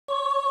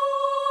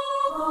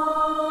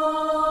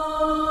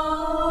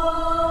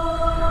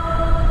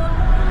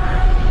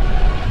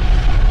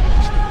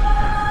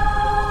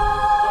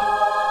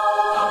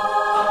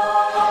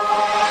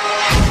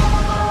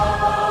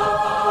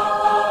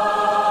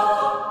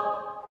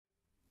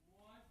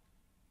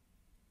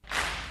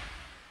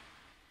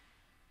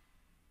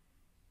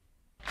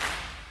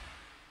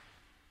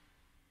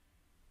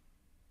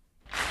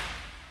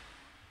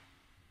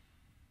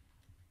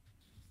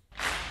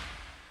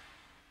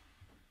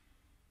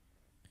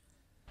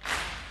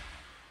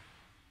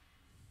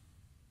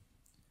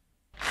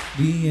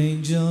The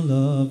angel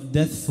of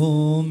death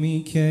for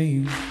me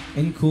came.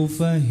 In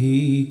Kufa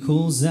he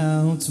calls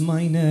out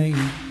my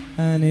name.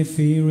 And if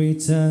he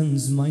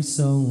returns my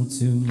soul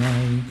to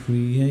my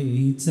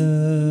creator,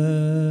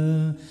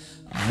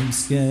 I'm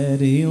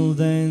scared he'll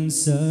then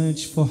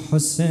search for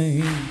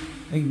Hussein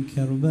in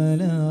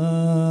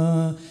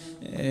Karbala.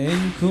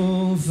 In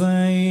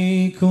Kufa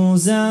he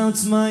calls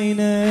out my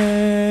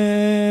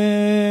name.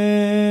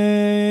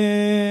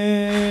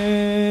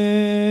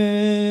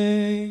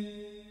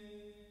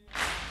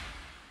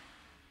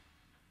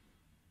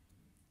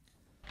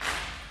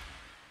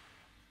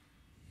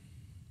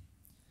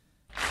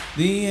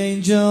 The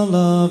angel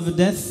of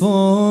death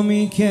for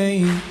me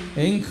came.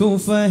 In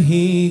Kufa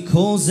he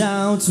calls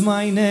out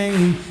my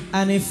name.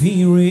 And if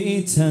he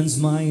returns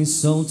my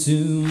soul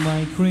to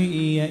my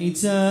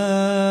creator,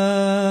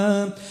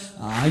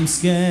 I'm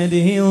scared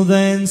he'll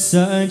then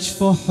search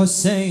for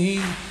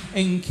Hussein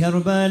in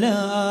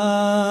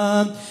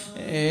Karbala.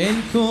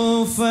 In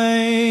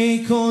Kufa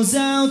he calls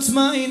out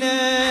my name.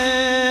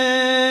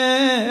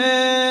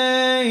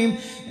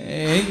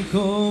 In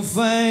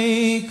Kufa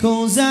he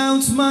calls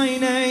out my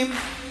name.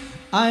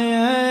 I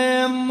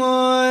am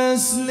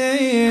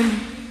Muslim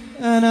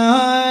and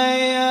I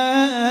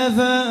have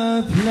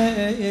a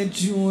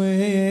pledge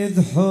with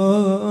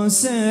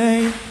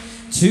Hussein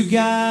to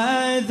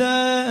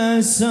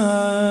gather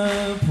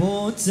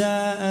support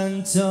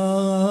and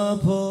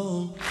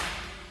topple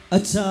a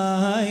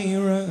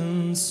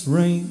tyrant's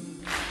reign.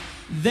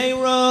 They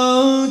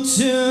wrote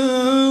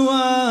to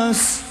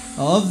us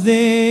of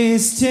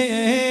this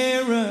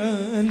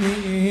tyranny,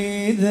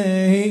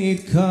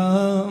 they'd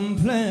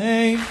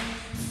complain,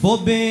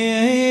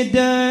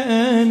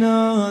 forbidden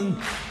on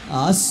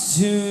us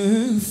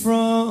to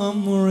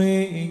from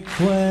requests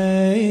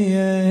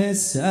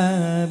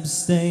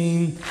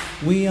abstain.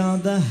 We are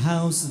the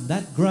house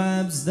that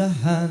grabs the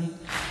hand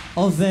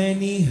of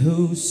any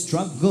who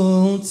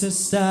struggle to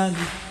stand.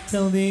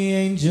 Tell the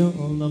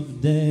angel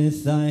of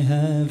death I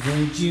have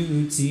a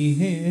duty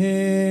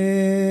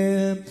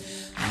here.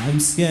 I'm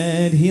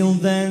scared he'll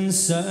then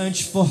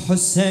search for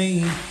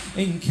Hussein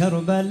in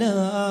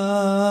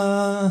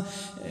Karbala.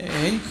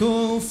 In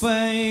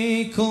Kufa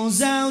he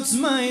calls out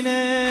my name.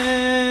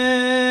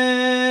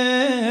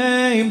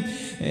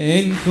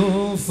 In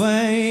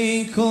Kufa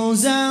he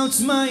calls out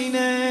my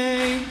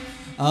name.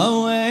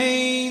 O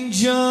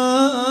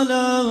angel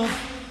of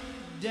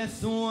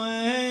death,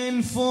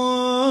 when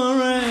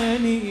for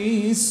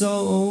any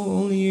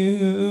soul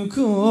you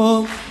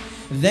call,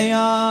 they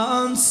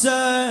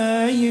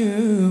answer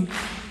you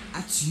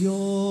at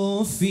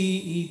your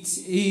feet.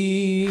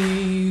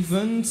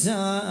 Even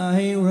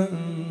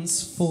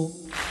tyrants fall.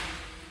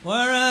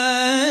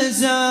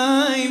 Whereas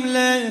I'm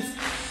left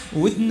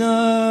with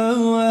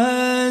no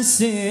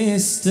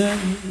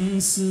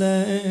assistance,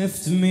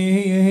 left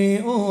me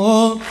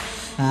all,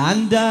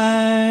 and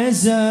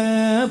as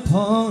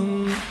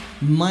upon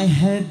my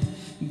head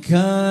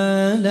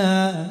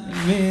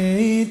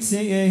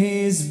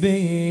calamities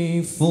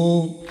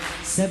befall.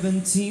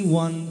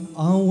 71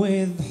 are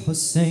with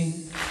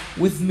Hussein,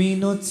 with me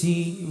not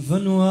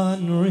even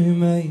one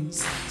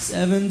remains.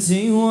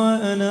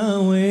 71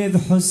 are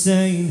with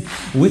Hussein,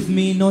 with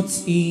me not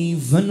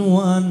even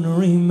one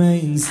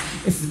remains.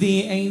 If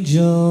the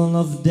angel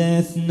of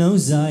death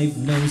knows I've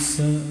no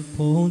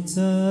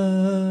supporter,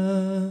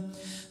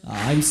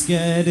 I'm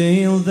scared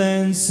he'll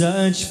then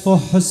search for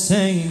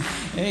Hussein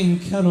in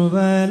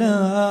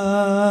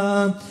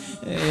Karbala.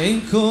 In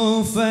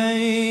Kufa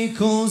he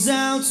calls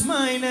out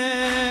my name.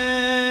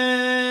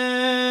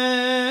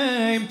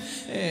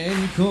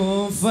 In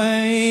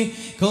Kufa he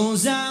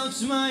calls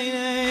out my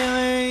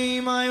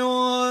name. I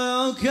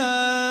walk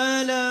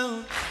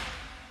alone.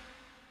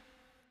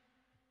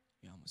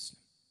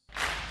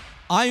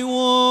 I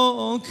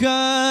walk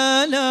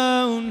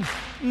alone,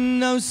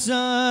 no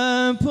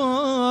supporter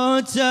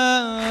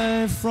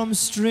from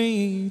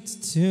street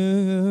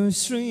to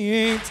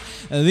street.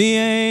 The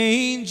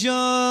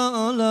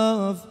angel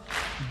of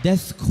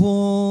death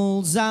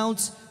calls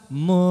out,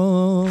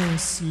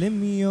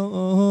 Muslim,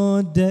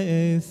 your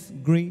death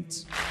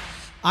greet.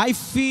 I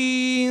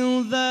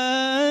feel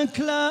the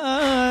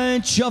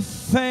clutch of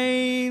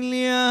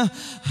failure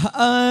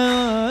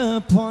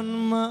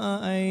upon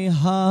my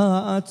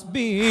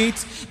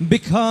heartbeat.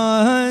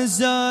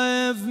 Because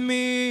of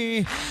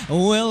me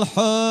will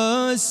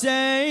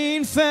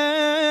Hussein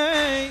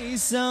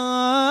face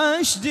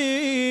harsh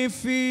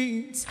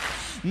defeat.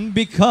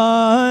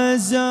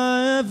 Because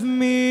of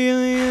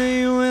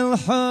me will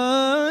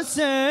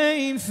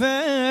Hussein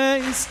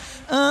face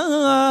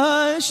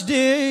harsh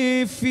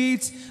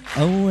defeat.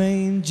 O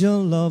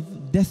angel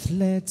of death,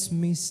 let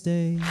me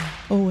stay.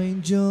 O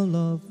angel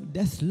of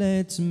death,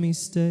 let me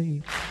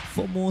stay.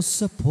 For more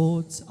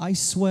support, I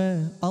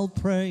swear I'll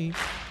pray.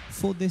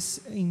 For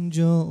this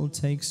angel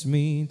takes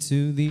me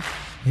to the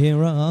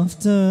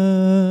hereafter.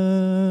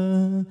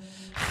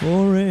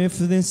 For if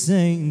this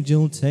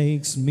angel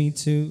takes me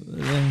to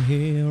the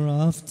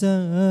hereafter,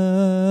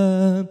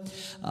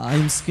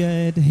 I'm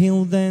scared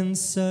he'll then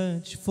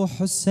search for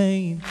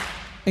Hussein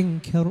in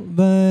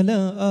Karbala.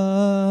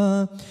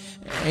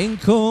 In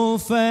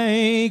Kufa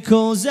he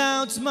calls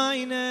out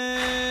my name.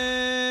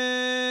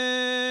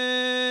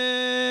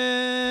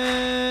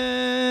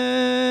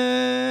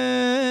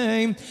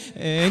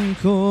 In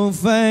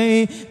Kufa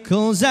he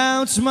calls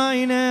out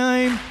my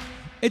name.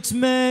 It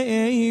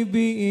may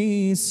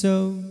be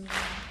so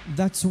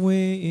that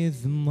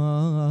with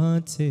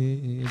martyrdom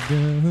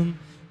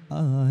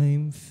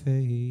I'm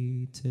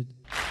fated,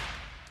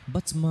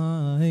 but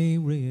my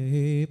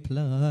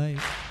reply,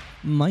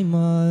 my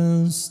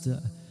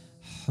master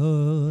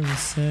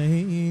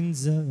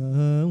Hussein's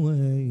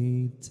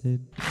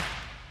awaited.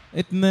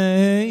 It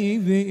may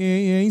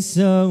be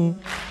so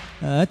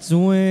that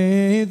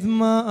with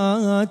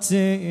martyrdom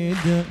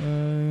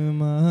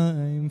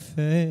I'm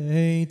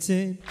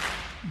fated,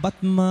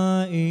 but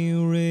my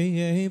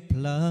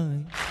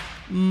reply,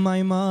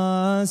 my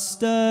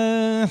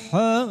master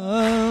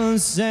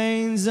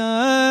Hussein's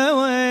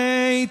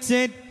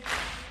awaited.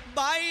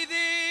 By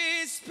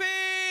this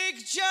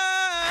picture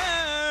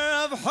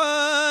of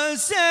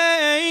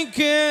Hussein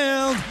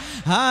killed,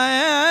 I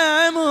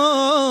am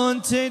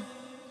haunted.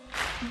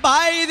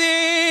 By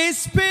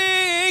this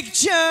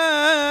picture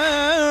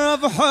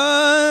of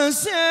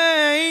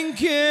Hussein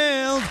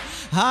killed,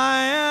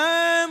 I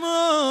am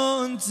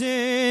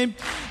haunted.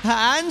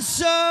 And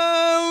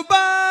so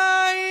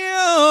by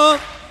your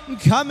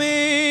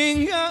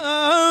coming,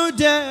 oh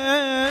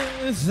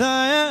death,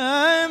 I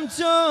am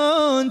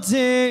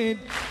taunted.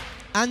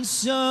 And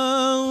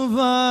so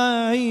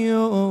by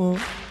your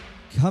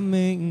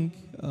coming,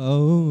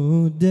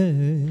 oh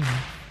death,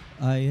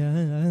 I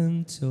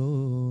am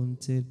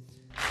taunted.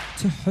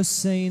 To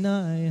Hussein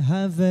I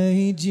have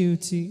a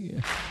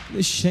duty,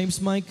 this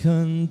shapes my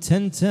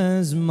content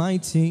as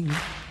mighty.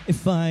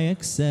 If I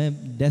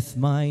accept death,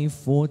 my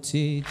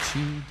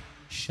fortitude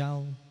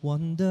shall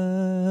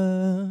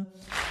wander.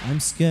 I'm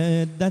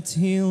scared that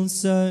he'll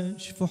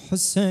search for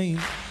Hussein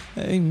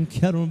in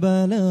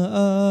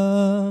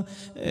Karbala.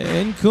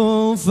 In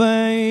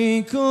Kufa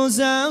he calls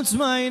out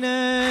my name.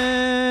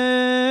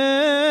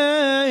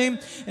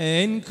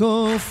 In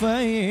Kufa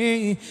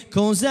he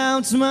calls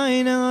out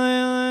my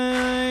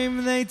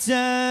name. They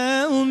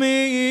tell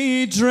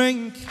me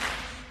drink,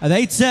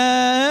 they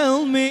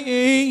tell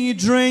me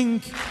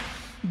drink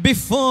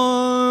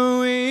before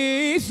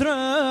we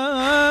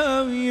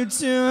throw you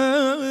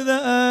to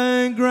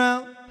the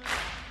ground.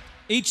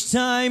 Each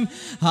time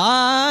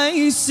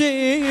I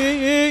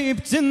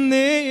sipped in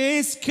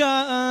this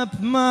cup,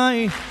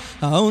 my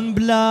own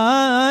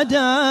blood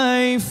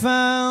I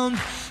found.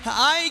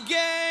 I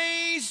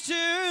gazed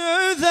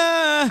to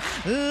the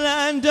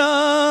land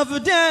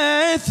of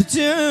death,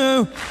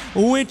 to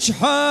which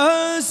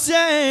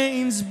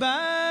Hussein's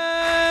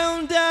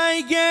bound.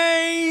 I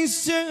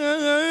gazed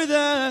to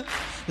the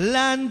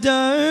land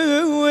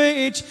of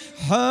which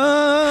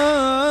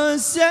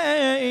Hussein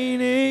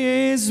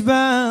is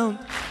bound.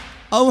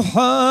 Oh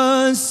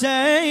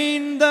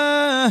Hussein,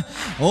 the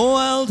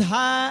world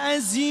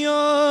has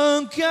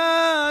your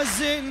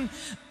cousin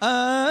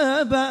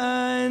abandoned.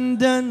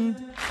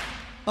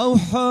 Oh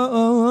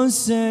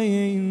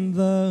Hussein,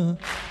 the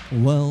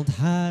world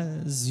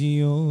has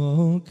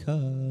your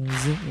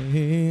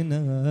cousin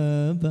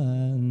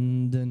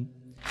abandoned.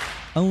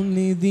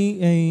 Only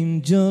the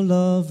angel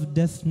of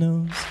death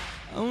knows,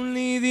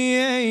 only the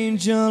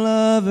angel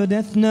of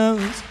death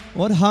knows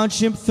what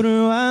hardship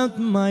throughout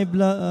my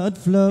blood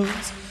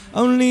flows.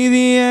 Only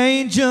the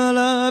angel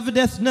of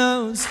death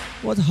knows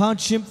what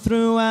hardship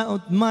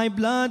throughout my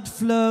blood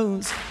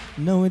flows.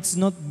 No, it's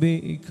not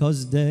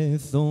because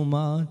death or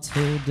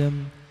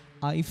martyrdom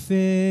I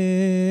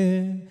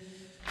fear.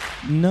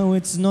 No,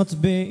 it's not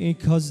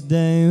because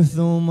death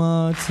or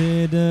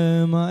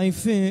martyrdom I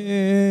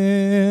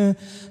fear.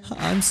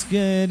 I'm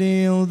scared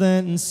he'll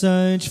then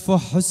search for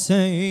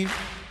Hussein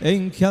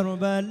in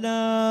Karbala.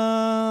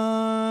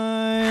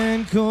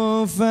 In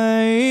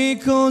Kufa he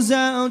calls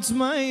out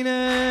my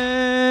name.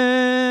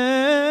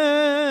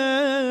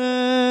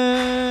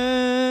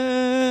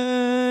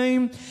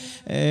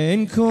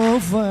 In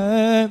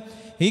Kufa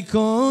he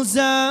calls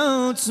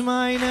out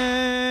my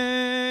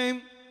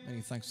name.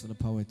 Many thanks to the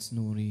poet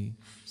Nouri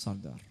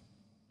Sardar.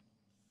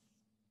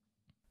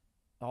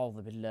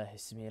 أعوذ بالله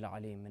السميع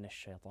العليم من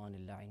الشيطان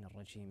اللعين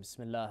الرجيم.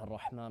 بسم الله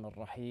الرحمن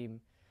الرحيم.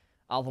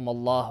 أعظم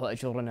الله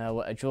أجرنا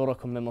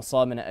وأجوركم من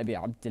مصامنا أبي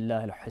عبد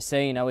الله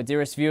الحسين. Our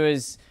dearest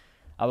viewers,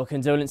 our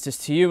condolences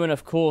to you and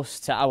of course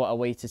to our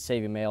awaited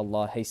Saviour. May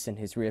Allah hasten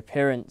his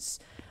reappearance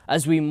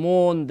as we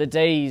mourn the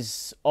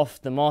days of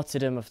the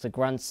martyrdom of the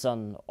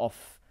grandson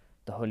of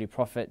the Holy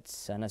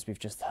Prophet. And as we've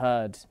just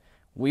heard,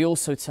 we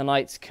also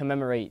tonight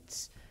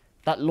commemorate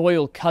that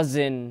loyal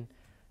cousin,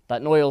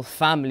 that loyal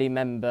family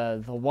member,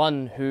 the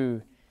one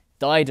who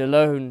died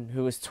alone,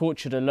 who was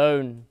tortured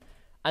alone,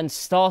 and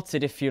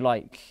started, if you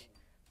like,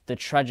 the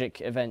tragic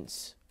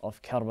events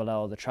of Karbala,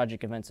 or the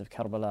tragic events of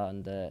Karbala,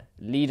 and the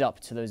lead up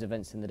to those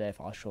events in the day of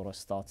Ashura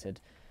started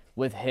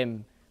with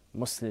him,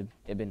 Muslim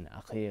ibn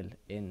Aqeel,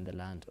 in the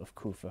land of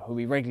Kufa, who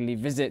we regularly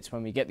visit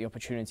when we get the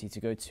opportunity to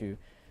go to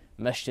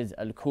Masjid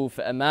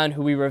al-Kufa, a man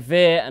who we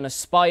revere and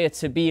aspire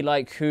to be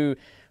like, who,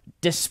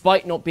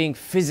 despite not being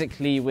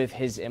physically with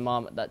his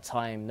Imam at that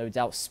time, no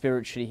doubt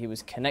spiritually he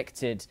was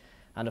connected.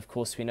 And of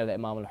course we know that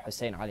Imam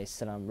Hussein alayhi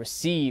salam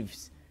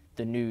received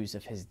the news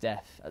of his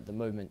death at the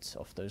moment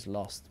of those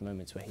last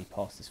moments where he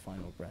passed his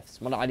final breaths.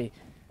 Mullah Ali,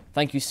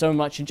 thank you so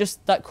much. And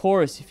just that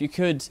chorus, if you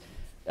could,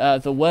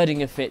 the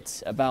wording of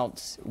it,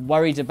 about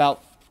worried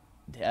about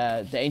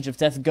the angel of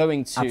death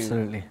going to.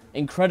 Absolutely.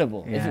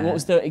 Incredible. Yeah. What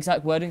was the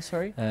exact wording,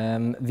 sorry?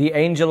 The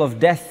angel of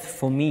death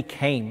for me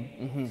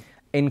came.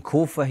 In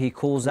Kufa he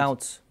calls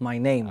out my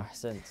name.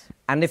 Ahsant.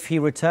 And if he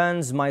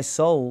returns my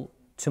soul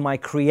to my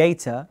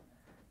creator,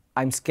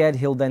 I'm scared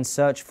he'll then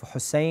search for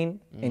Hussein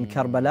in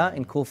Karbala.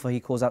 In Kufa he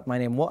calls out my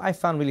name. What I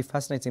found really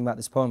fascinating about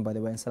this poem, by the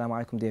way, and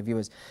Assalamu alaikum dear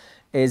viewers,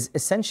 is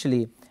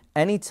essentially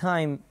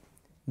anytime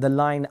the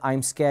line,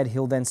 I'm scared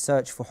he'll then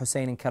search for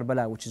Hussein in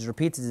Karbala, which is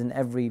repeated in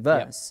every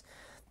verse,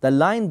 the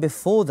line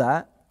before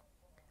that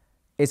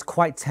is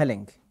quite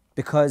telling,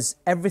 because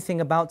everything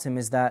about him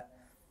is that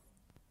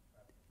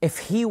if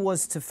he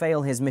was to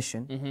fail his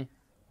mission,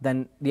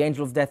 then the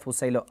angel of death will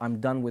say, look, I'm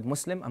done with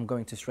Muslim, I'm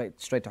going to straight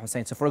to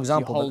Hussein. So for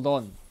example, you hold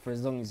on for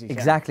as long as you can.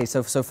 Exactly.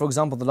 So for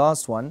example, the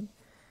last one,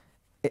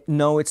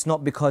 no, it's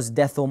not because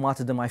death or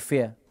martyrdom I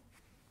fear.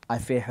 I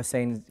fear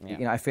Hussein,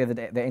 I fear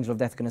that the angel of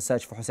death is going to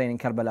search for Hussein in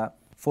Karbala.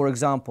 For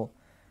example,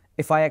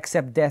 if I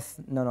accept death,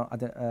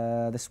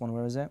 this one,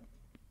 where is it?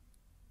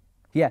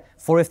 Yeah,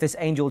 for if this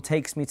angel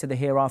takes me to the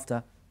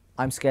hereafter,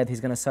 I'm scared he's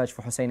going to search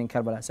for Hussein in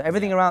Karbala. So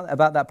everything around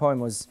about that poem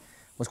was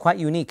quite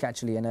unique,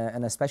 actually, in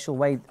a special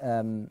way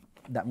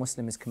that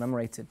Muslim is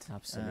commemorated.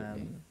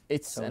 Absolutely.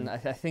 And I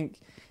think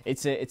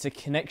it's a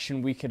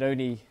connection we could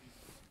only,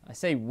 I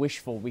say wish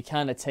for. We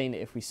can attain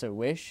it if we so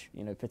wish,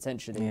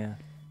 potentially. Yeah.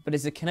 But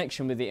it's a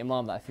connection with the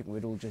Imam that I think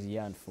we'd all just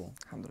yearn for.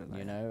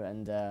 Alhamdulillah.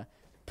 And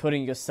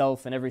putting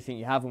yourself and everything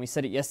you have. And we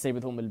said it yesterday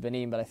with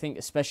al-Banin, but I think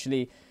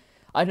especially,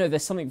 I don't know,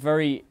 there's something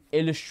very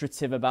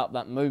illustrative about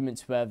that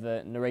moment where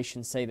the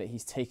narrations say that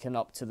he's taken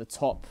up to the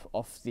top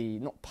of the,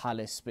 not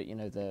palace, but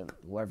the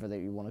wherever that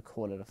you want to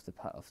call it,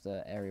 of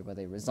the area where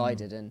they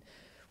resided, and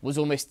was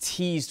almost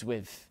teased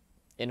with,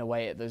 in a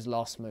way, at those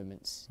last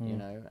moments,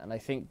 And I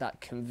think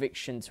that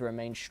conviction to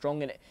remain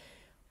strong in it,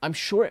 I'm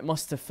sure it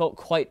must have felt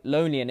quite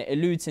lonely, and it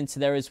alludes into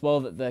there as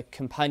well that the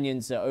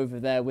companions are over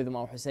there with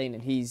Imam Hussein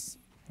and he's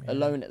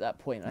alone at that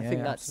point. I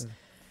think that's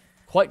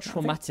quite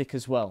traumatic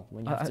as well,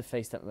 when you have to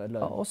face that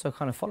alone. Also,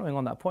 kind of following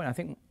on that point, I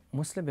think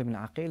Muslim ibn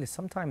Aqeel is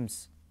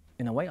sometimes,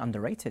 in a way,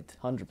 underrated.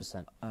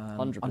 100%.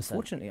 100%.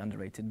 Unfortunately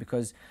underrated,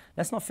 because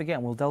let's not forget,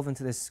 and we'll delve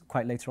into this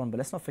quite later on, but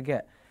let's not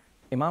forget,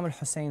 Imam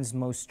al-Hussein's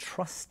most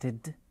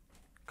trusted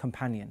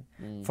companion.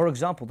 For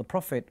example, the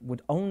Prophet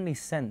would only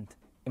send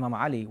Imam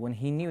Ali when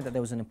he knew that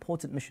there was an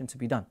important mission to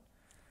be done.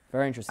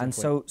 Very interesting. And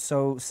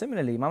so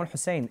similarly, Imam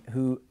al-Hussein,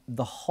 who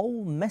the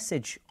whole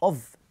message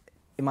of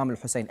Imam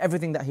al-Hussein,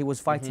 everything that he was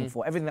fighting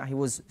for, everything that he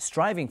was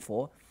striving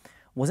for,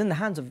 was in the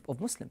hands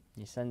of Muslim.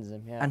 He sends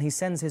him, And he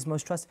sends his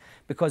most trusted,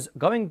 because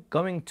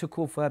going to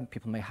Kufa,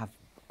 people may have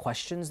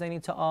questions they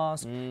need to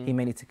ask. He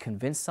may need to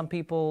convince some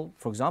people.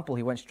 For example,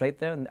 he went straight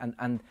there,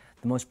 and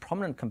the most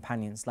prominent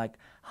companions like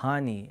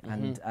Hani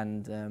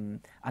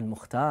and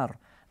Mukhtar,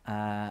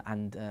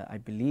 and I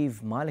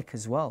believe Malik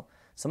as well.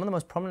 Some of the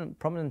most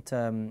prominent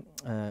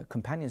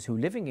companions who were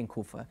living in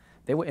Kufa,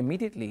 they were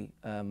immediately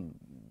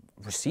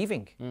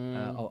receiving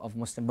of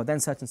Muslim. But then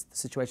certain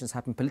situations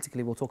happened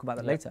politically. We'll talk about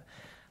that later.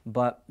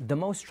 But the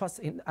most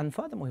trusted, and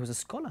furthermore, he was a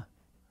scholar.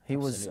 He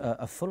was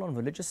a full-on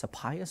religious, a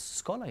pious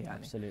scholar.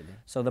 Absolutely.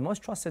 So the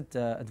most trusted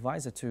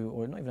advisor to,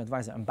 or not even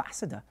advisor,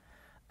 ambassador,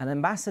 an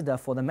ambassador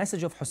for the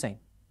message of Hussein.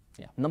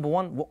 Number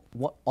one,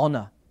 what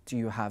honor do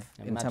you have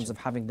in terms of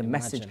having the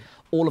message,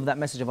 all of that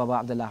message of Abu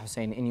Abdullah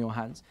Hussein in your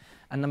hands?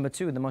 And number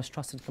two, the most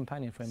trusted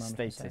companion for Imam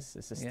Hussein. Status,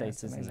 it's a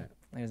status, isn't it?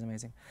 It is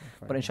amazing.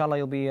 But inshallah,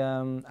 you'll be,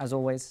 as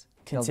always,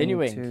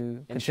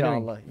 continuing.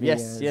 Inshallah.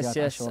 Yes.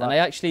 And I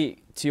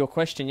actually, to your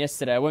question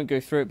yesterday, I won't go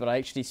through it, but I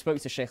actually spoke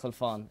to Sheikh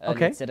Al-Fan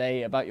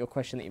today about your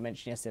question that you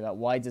mentioned yesterday about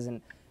why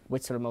doesn't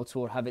Witr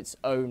al-Mawtur have its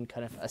own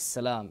kind of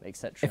as-salam,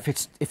 etc.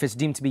 If it's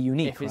deemed to be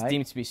unique, If it's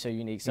deemed to be so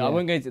unique. So I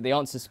won't go into the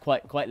answer's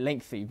quite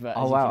lengthy, but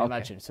as you can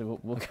imagine. So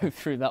we'll go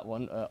through that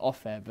one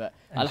off air. But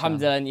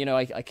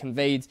alhamdulillah, I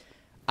conveyed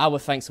our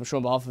thanks, I'm sure,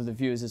 on behalf of the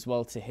viewers as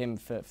well, to him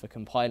for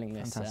compiling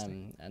this.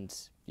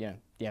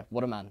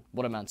 What a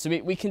man. So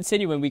we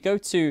continue and we go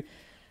to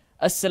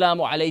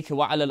Assalamu alayka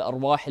wa ala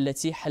al-arwah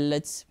allati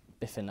hallat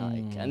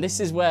bifinaik. And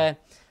this is where,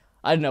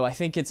 I don't know, I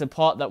think it's a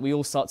part that we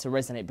all start to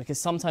resonate, because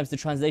sometimes the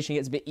translation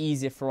gets a bit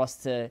easier for us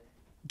to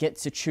get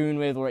to tune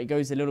with, or it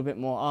goes a little bit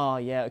more,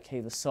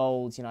 the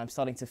souls, I'm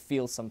starting to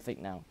feel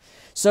something now.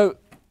 So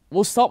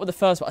we'll start with the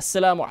first one,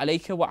 Assalamu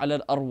alayka wa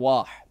ala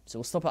al-arwah. So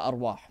we'll stop at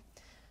arwah.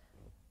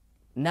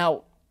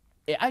 Now,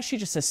 it actually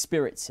just says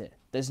spirits here.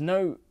 There's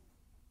no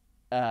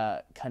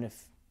kind of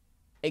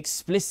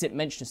explicit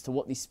mention as to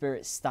what these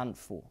spirits stand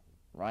for,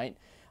 right?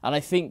 And I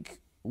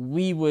think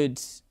we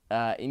would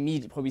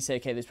immediately probably say,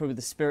 okay, there's probably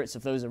the spirits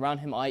of those around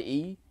him,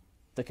 i.e.,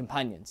 the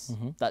companions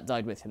that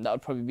died with him. That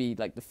would probably be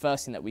like the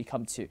first thing that we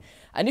come to.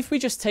 And if we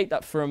just take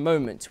that for a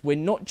moment, we're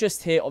not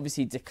just here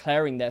obviously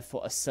declaring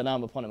therefore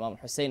as-salam upon Imam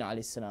Hussein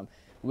alayhi salam.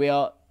 We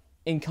are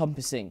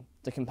encompassing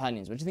the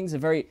companions, which I think is a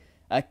very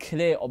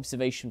clear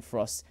observation for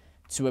us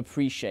to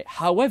appreciate.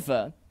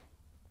 However,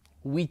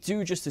 we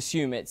do just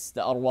assume it's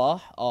the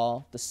arwah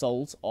are the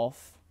souls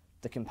of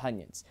the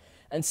companions.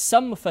 And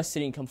some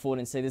mufassirin come forward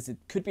and say there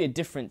could be a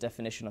different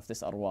definition of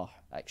this arwah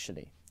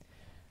actually.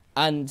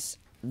 And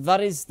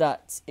that is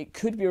that it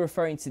could be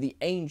referring to the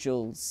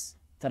angels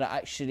that are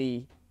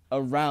actually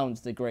around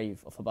the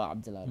grave of Abu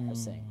Abdullah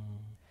al-Hussein.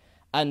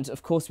 And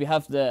of course we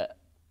have the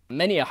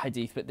many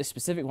hadith, but this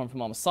specific one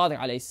from Imam Sadiq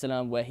alayhi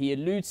salam, where he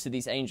alludes to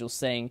these angels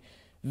saying,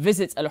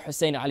 visit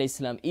al-Hussein alayhi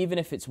salam even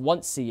if it's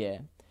once a year,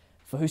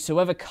 for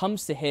whosoever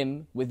comes to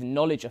him with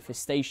knowledge of his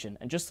station.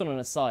 And just on an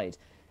aside,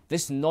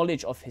 this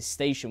knowledge of his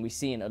station we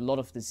see in a lot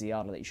of the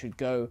ziyarah, that you should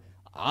go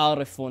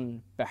عارف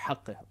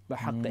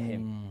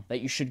بحقهم, that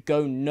you should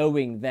go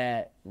knowing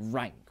their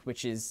rank,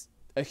 which is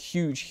a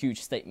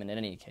huge statement in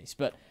any case.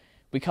 But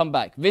we come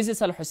back, visit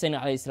al-Hussein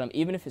alayhi salam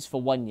even if it's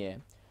for 1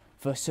 year,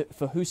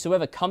 for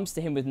whosoever comes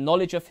to him with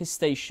knowledge of his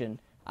station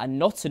and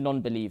not a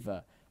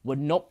non-believer would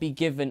not be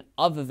given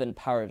other than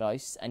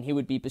paradise, and he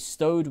would be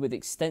bestowed with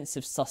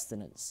extensive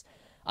sustenance,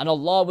 and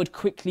Allah would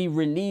quickly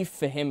relieve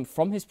for him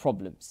from his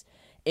problems.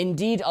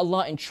 Indeed,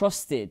 Allah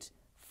entrusted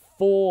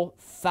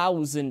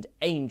 4,000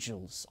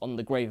 angels on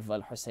the grave of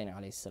Al-Hussein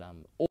alayhi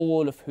salam,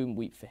 all of whom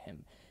weep for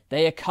him.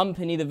 They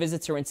accompany the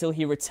visitor until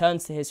he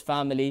returns to his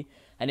family,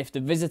 and if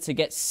the visitor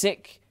gets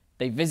sick,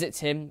 they visit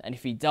him, and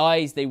if he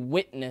dies, they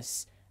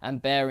witness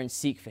and bear and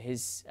seek for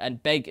his,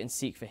 and beg and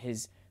seek for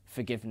his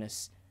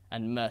forgiveness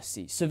and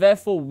mercy. So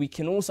therefore, we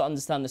can also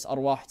understand this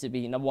arwah to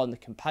be number one, the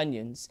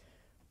companions,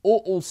 or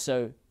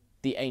also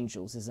the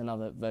angels is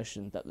another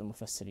version that the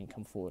mufassirin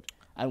come forward.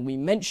 And we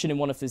mention in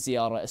one of the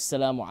ziyarah,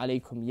 Assalamu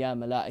alaikum ya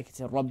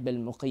malaikati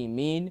rabbil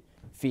muqimin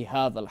fi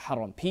hadha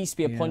al-haram. Peace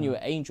be upon you,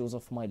 angels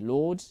of my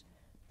Lord,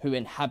 who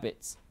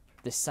inhabit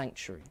this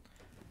sanctuary.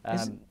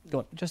 Go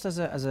on. Just as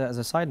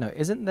a side note,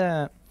 isn't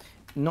there,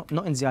 not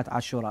in Ziyarat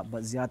Ashura,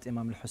 but Ziyarat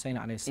Imam al-Hussein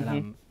alayhi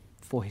salam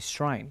for his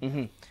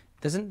shrine,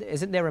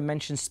 isn't there a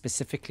mention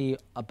specifically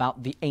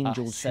about the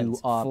angels who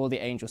are... For the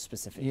angels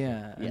specifically.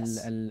 Yeah,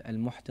 yes.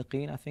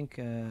 al-muhtiqeen, I think,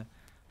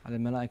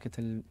 al-malaikat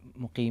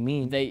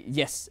al-muqimin.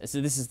 Yes, so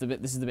this is the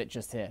bit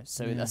just here.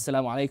 So,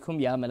 Assalamu alaikum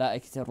ya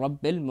malaikat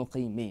rabbil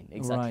muqimin.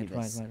 Exactly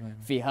this.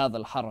 Fi hadha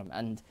al-haram.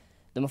 And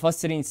the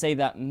mufassirin say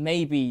that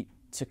maybe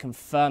to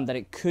confirm that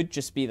it could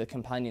just be the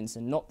companions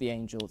and not the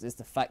angels is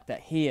the fact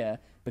that here,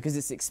 because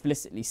it's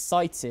explicitly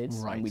cited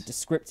and we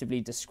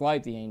descriptively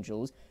describe the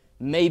angels,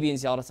 maybe in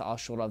Ziyarat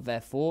Ashura,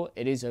 therefore,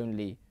 it is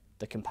only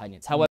the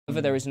companions.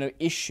 However, there is no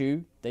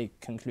issue, they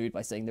conclude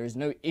by saying, there is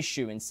no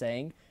issue in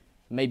saying,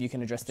 maybe you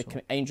can address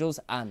the angels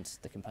and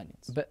the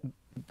companions.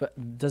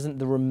 But doesn't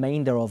the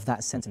remainder of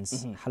that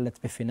sentence, حلت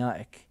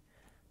بفنائك,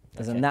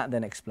 doesn't that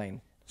then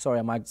explain? Sorry,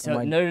 am I...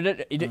 No,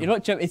 you're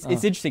not joking. It's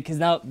interesting, because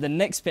now the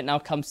next bit now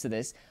comes to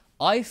this.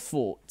 I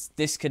thought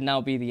this could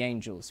now be the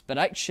angels, but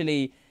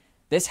actually,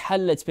 this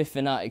حلت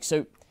بفنائك,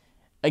 so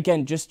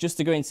again, just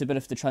to go into a bit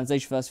of the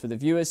translation first for the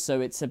viewers,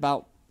 so it's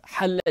about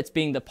halat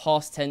being the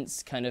past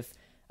tense, kind of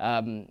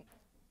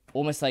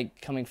almost like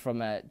coming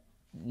from a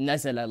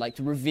nazala, like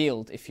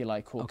revealed, if you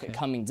like, or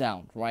coming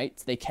down, right?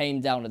 They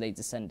came down or they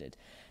descended.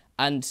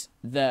 And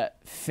the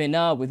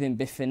fina within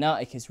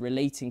bifinaik is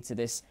relating to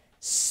this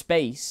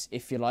space,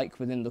 if you like,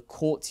 within the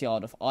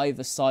courtyard of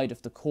either side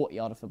of the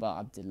courtyard of Abu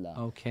Abdullah.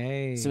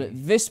 Okay. So at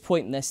this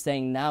point, they're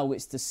saying now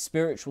it's the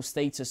spiritual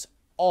status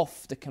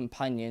of the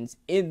companions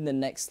in the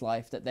next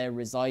life that they're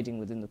residing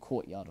within the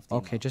courtyard of the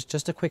Imam.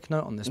 Just a quick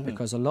note on this,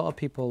 because a lot of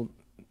people,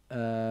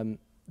 the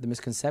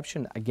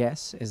misconception, I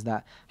guess, is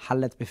that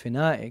halat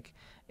bifinaik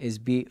is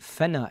bi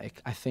fanaik,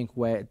 I think,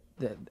 where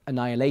the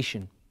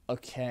annihilation.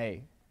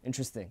 Okay,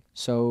 interesting.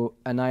 So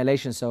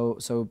annihilation,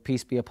 so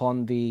peace be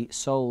upon the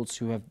souls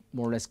who have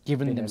more or less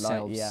given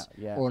themselves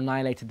or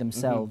annihilated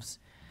themselves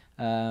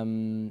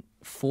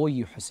for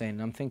you,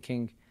 Hussein. I'm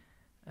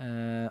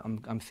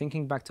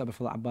thinking back to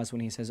Abu Abbas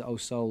when he says, "Oh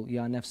soul,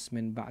 ya nafs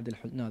min ba'd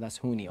al-huzn." No, that's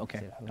huni.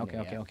 Okay.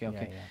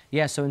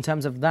 Yeah. So in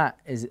terms of that,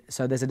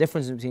 so there's a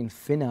difference between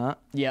fina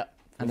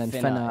and then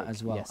fana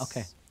as well. Yes.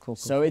 Okay, cool.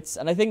 So I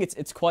think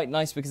it's quite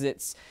nice, because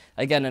it's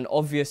again an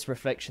obvious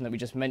reflection that we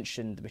just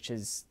mentioned, which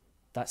is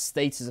that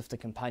status of the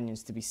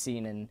companions to be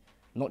seen in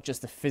not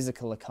just the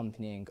physical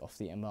accompanying of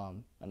the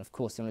Imam, and of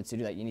course in order to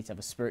do that you need to have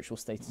a spiritual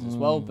status as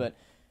well, but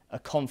a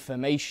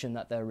confirmation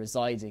that they're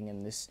residing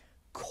in this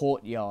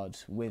courtyard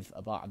with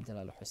Abu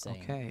Abdullah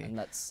al-Hussein, and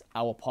that's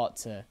our part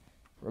to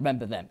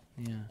remember them.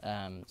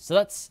 So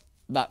that's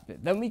that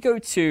bit. Then we go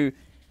to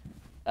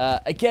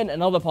again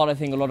another part I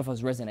think a lot of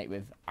us resonate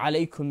with.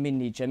 Alaykum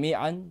minni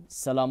jami'an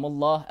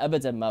salamullah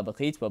abadan ma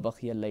baqit wa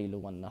baqiya al-layl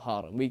wan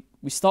nahar.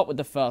 We start with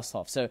the first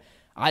half. So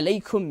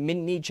alaykum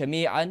minni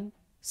jami'an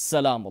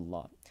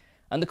salamullah.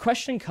 And the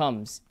question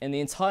comes in the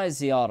entire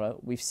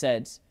ziyarah, we've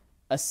said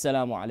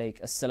Assalamu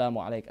alayk, assalamu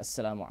alayk,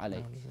 assalamu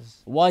alayk.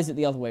 Why is it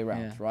the other way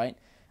around, right?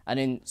 And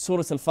in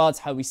Surah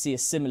Al-Fatiha, we see a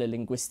similar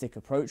linguistic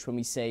approach when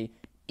we say,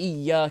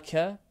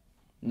 Iyaka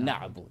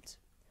na'bud.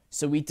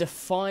 So we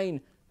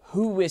define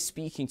who we're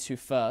speaking to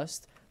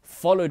first,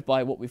 followed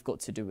by what we've got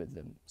to do with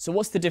them. So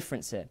what's the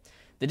difference here?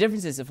 The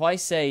difference is if I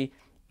say,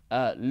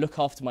 look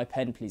after my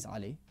pen, please,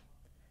 Ali.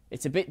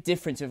 It's a bit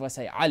different to if I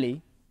say,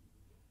 Ali,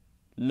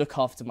 look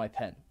after my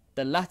pen.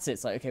 The latter,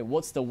 it's like, okay,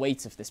 what's the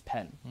weight of this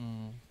pen?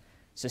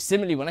 So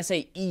similarly, when I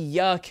say,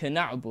 Iyaka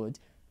na'bud,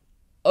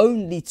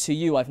 only to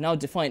you, I've now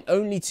defined,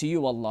 only to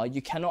you, Allah,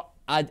 you cannot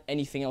add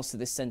anything else to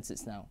this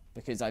sentence now,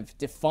 because I've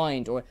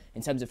defined, or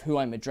in terms of who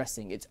I'm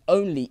addressing, it's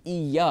only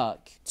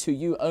Iyak, to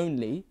you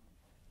only,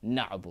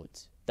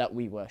 na'bud, that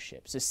we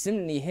worship. So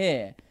similarly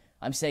here,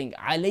 I'm saying,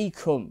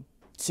 alaykum,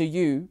 to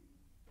you,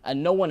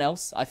 and no one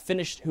else. I've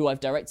finished who I've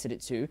directed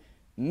it to.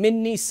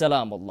 Minni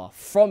salam Allah,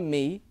 from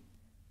me,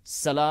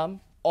 salam,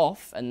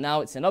 off. And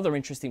now it's another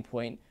interesting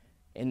point.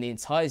 In the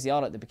entire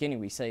ziyarah at the beginning,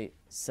 we say,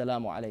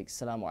 salamu alayk,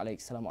 salamu alayk,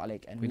 salamu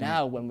alayk. And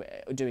now when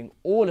we're doing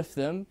all of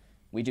them,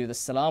 we do the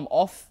salam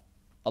off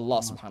Allah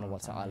subhanahu wa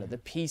ta'ala. The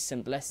peace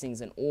and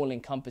blessings and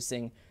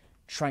all-encompassing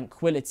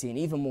tranquility. And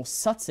even more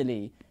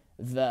subtly,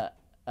 the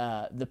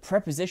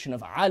preposition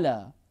of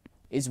ala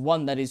is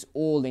one that is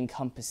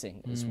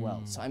all-encompassing as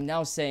well. So I'm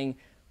now saying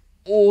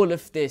all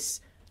of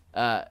this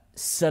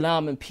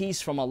salam and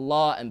peace from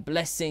Allah and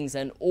blessings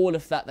and all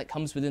of that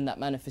comes within that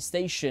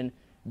manifestation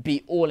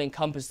be all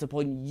encompassed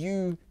upon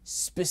you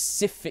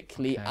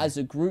specifically as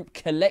a group,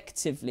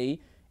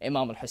 collectively,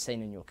 Imam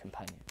Hussein and your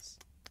companions.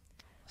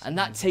 And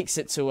that takes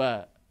it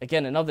to,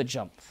 again, another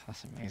jump.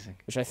 That's amazing.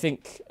 Which I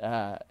think,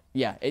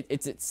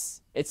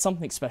 it's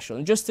something special.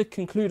 And just to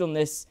conclude on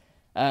this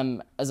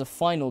as a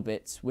final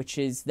bit, which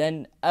is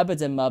then,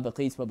 أَبَدًا مَا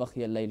بَقِيتْ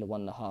وَبَقِيَ اللَّيْلُ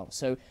وَالنَّهَارُ.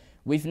 So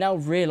we've now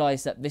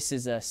realized that this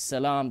is a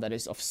salam that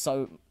is of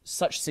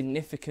such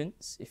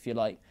significance, if you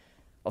like,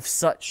 of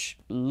such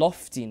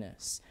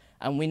loftiness.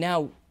 And we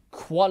now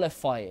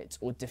qualify it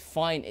or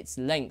define its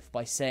length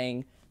by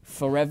saying,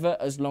 forever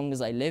as long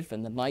as I live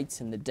and the night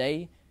and the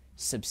day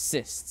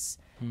subsists.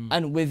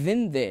 And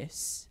within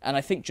this, and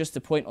I think just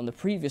to point on the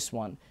previous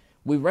one,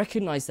 we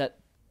recognize that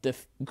the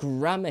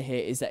grammar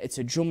here is that it's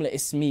a jumla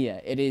ismiya.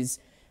 It is,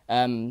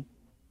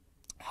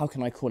 how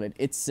can I call it?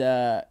 It's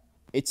a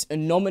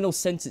nominal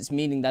sentence,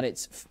 meaning that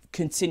it's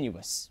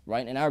continuous,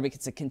 right? In Arabic,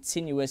 it's a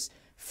continuous,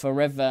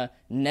 forever,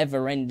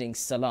 never-ending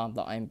salam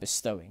that I'm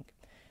bestowing.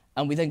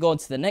 And we then go on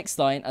to the next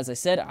line, as I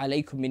said,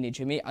 alaykum minni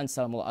jami'an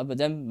salamu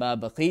abadan ma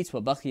baqit wa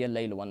baqiya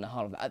al-layl wa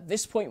an-nahar. At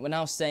this point, we're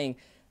now saying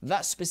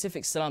that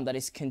specific salam that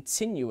is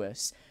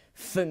continuous,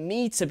 for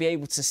me to be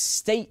able to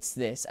state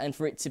this and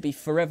for it to be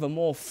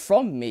forevermore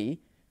from me,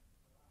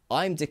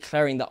 I'm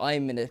declaring that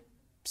I'm in a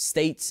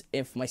state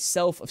of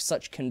myself of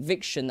such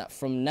conviction that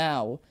from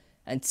now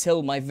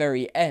until my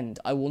very end,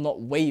 I will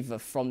not waver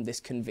from this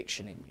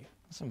conviction in you.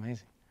 That's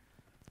amazing.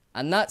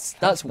 And that's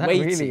that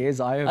weighty. Really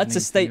is eye-opening. That's a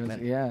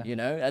statement, yeah. You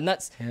know, and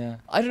that's,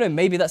 I don't know,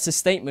 maybe that's a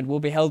statement we'll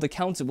be held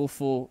accountable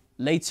for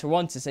later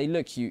on to say,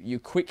 look, you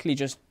quickly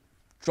just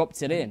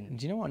dropped it in.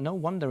 Do you know what? No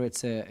wonder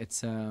it's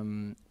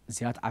Ziyat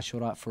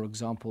Ashura, for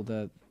example,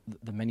 the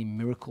many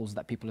miracles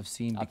that people have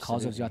seen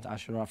because of Ziyat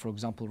Ashura. For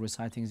example,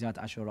 reciting Ziyat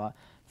Ashura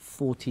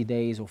 40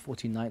 days or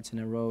 40 nights in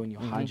a row in your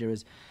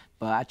Hajjahs.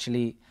 But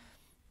actually,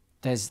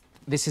 this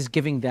is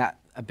giving that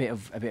a bit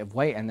of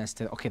weight, and there's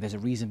a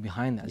reason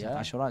behind that. Ziyat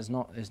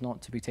Ashura is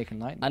not to be taken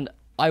lightly.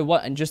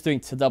 And just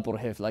doing tadabbur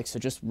here, like, so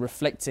just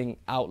reflecting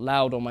out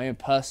loud on my own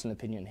personal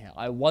opinion here.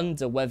 I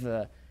wonder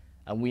whether,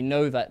 and we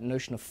know that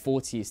notion of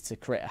 40 is to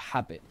create a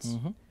habit,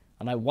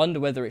 and I wonder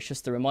whether it's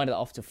just a reminder that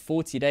after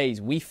 40 days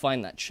we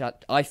find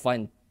that I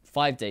find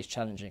 5 days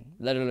challenging,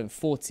 let alone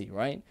 40,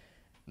 right?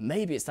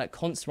 Maybe it's that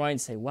constant reminder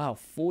to say, wow,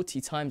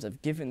 40 times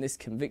I've given this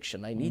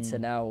conviction, I need to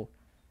now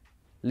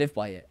live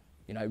by it.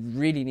 You know, I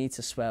really need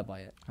to swear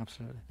by it.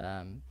 Absolutely.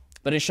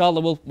 But inshallah,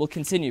 we'll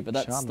continue. But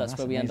that's where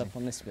amazing. we end up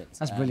on this bit.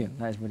 That's brilliant.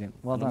 That is brilliant.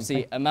 Well done.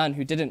 See, a man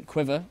who didn't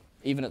quiver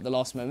even at the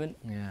last moment.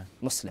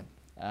 Muslim.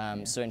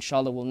 So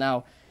inshallah, we'll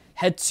now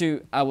head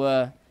to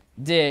our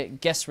dear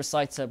guest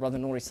reciter, Brother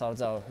Nouri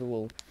Sardar, who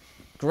will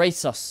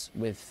grace us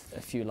with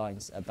a few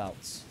lines about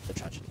the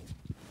tragedy.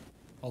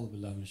 أعوذ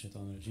بالله من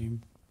الشيطان الرجيم.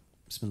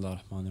 بسم الله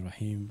الرحمن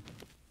الرحيم.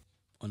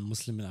 On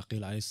Muslim and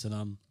Aqeel alayhi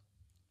salam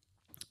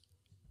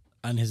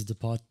and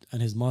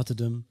his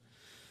martyrdom,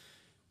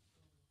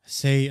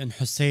 say, and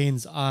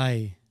Hussein's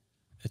eye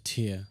a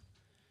tear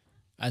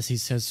as he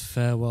says,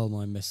 farewell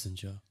my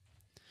messenger.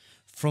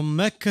 From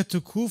Mecca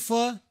to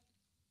Kufa,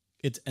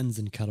 it ends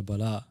in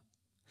Karbala.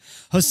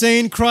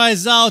 Hussein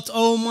cries out,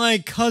 oh my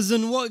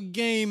cousin, what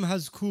game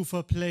has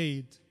Kufa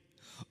played?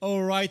 O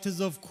writers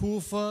of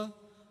Kufa,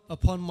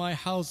 upon my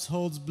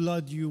household's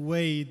blood you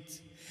weighed.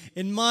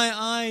 In my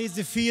eyes,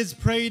 if he is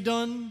preyed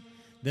on,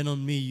 then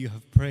on me you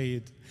have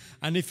preyed.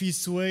 And if he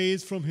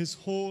sways from his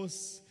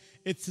horse,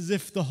 it's as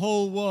if the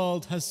whole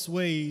world has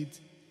swayed.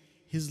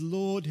 His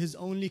Lord, his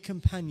only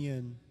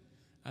companion,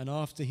 and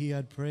after he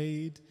had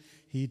prayed,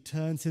 he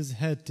turns his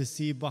head to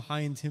see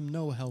behind him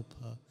no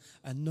helper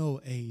and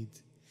no aid.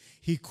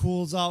 He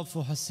calls out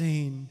for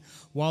Hussein,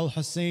 while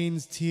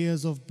Hussein's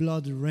tears of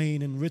blood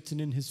rain, and written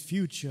in his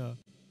future,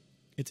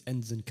 it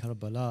ends in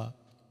Karbala.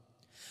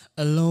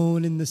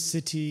 Alone in the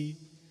city,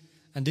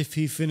 and if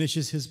he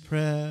finishes his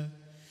prayer,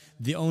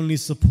 the only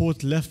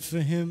support left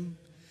for him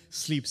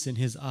sleeps in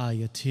his eye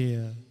a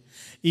tear.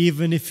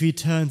 Even if he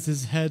turns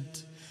his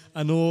head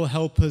and all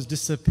helpers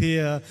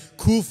disappear,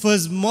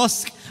 Kufa's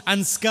mosque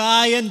and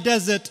sky and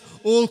desert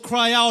all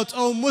cry out,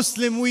 "O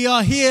Muslim, we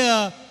are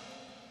here!"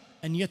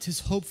 And yet his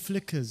hope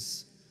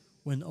flickers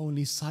when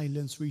only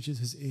silence reaches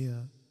his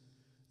ear.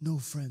 No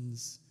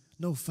friends,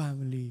 no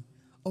family,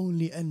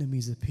 only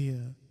enemies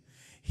appear.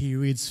 He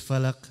reads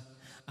Falaq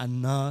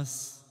and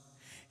Nas.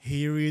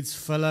 He reads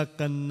Falaq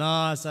and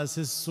Nas as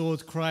his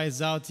sword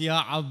cries out,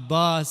 "Ya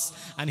Abbas,"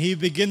 and he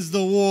begins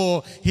the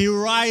war. He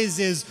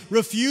rises,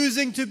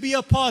 refusing to be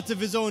a part of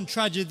his own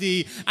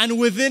tragedy, and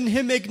within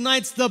him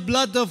ignites the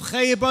blood of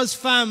Khaybar's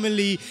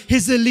family.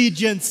 His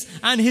allegiance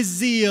and his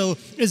zeal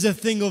is a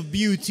thing of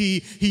beauty.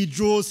 He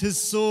draws his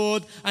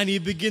sword and he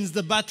begins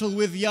the battle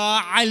with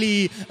Ya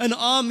Ali, an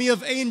army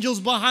of angels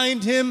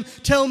behind him.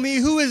 Tell me,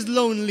 who is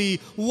lonely?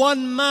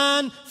 One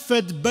man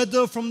fed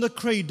Badr from the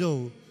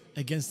cradle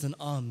against an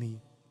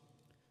army.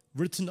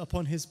 Written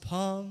upon his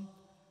palm,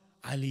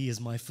 Ali is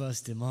my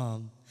first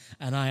Imam,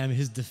 and I am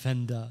his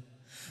defender.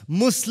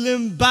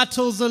 Muslim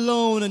battles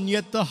alone, and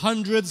yet the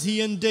hundreds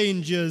he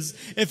endangers.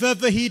 If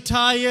ever he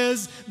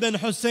tires, then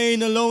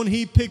Hussein alone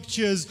he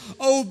pictures.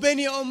 "O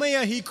Beni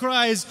Umayyah," he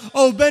cries,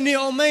 "O Beni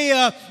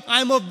Umayyah,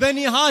 I'm of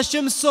Beni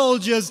Hashim's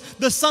soldiers,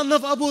 the son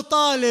of Abu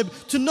Talib,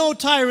 to no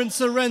tyrant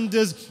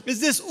surrenders. Is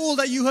this all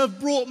that you have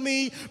brought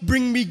me?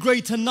 Bring me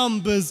greater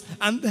numbers,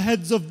 and the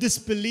heads of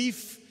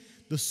disbelief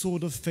the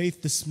sword of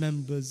faith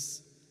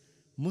dismembers."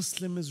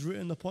 Muslim is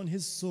written upon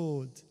his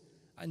sword,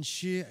 and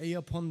Shi'i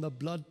upon the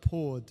blood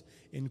poured.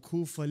 In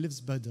Kufa lives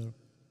Badr.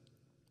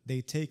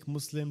 They take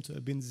Muslim to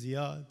Ibn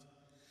Ziyad,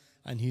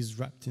 and he's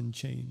wrapped in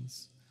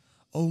chains.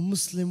 "O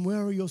Muslim,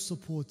 where are your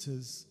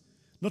supporters?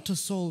 Not a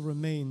soul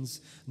remains.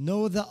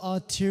 Know that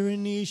our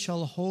tyranny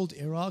shall hold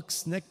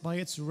Iraq's neck by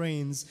its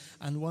reins,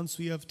 and once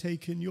we have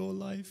taken your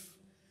life,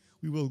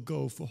 we will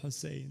go for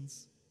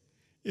Hussein's.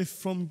 If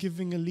from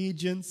giving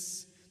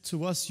allegiance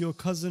to us your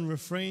cousin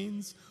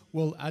refrains,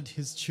 we'll add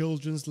his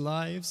children's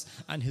lives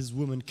and his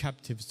women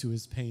captives to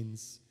his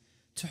pains.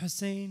 To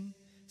Hussein,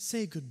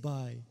 say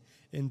goodbye.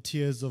 In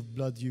tears of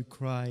blood you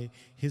cry.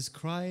 His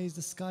cries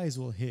the skies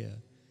will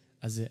hear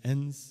as it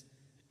ends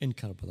in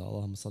Karbala.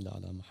 Allahumma salli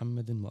ala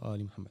Muhammadin wa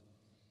ali Muhammad.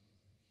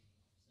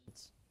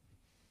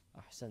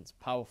 It's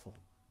powerful,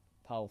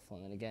 powerful.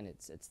 And again,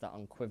 it's that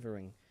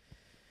unquivering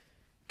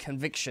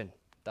conviction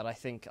that I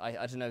think,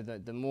 I don't know,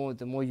 the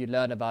more you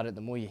learn about it,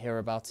 the more you hear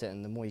about it,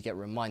 and the more you get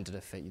reminded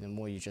of it, the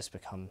more you just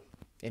become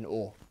in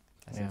awe,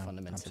 I think,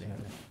 fundamentally.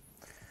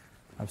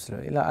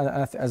 Absolutely.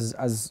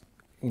 As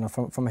you know,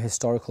 from a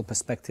historical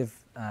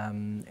perspective,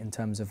 in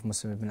terms of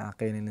Muslim ibn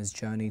Aqeel in his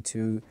journey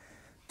to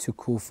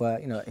Kufa,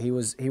 you know, he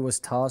was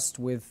tasked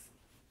with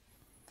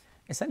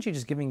essentially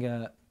just giving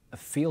a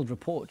field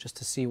report just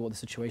to see what the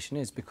situation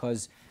is,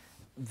 because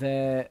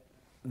there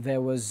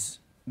was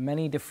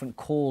many different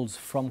calls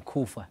from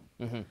Kufa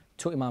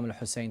to Imam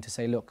al-Hussein to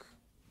say, look,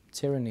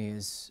 tyranny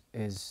is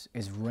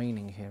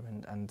reigning here,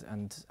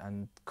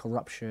 and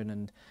corruption,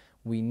 and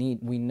we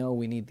know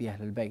we need the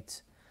Ahlul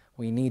Bayt.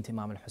 We need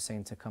Imam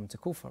al-Hussein to come to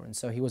Kufa. And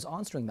so he was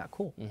answering that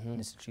call,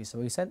 essentially.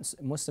 So he sent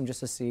Muslim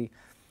just to see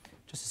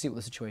what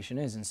the situation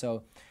is. And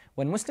so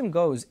when Muslim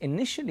goes,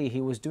 initially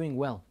he was doing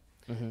well,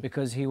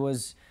 because he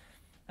was,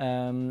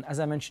 as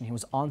I mentioned, he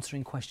was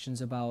answering questions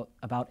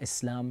about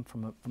Islam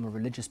from a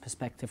religious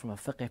perspective, from a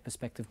fiqh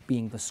perspective,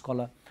 being the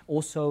scholar.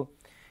 Also,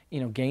 you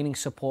know, gaining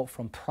support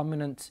from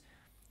prominent,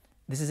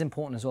 this is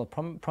important as well,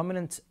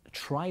 prominent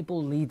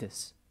tribal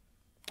leaders.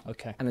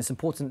 Okay. And it's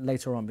important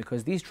later on,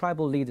 because these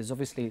tribal leaders,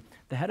 obviously,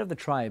 the head of the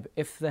tribe,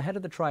 if the head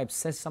of the tribe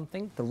says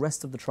something, the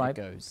rest of the tribe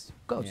goes.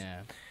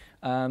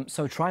 Yeah.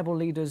 So tribal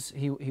leaders,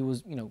 he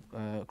was, you know,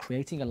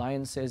 creating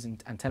alliances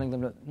and telling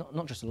them that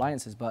not just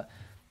alliances, but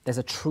there's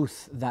a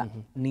truth that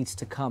needs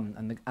to come,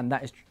 and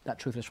that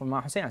truth is from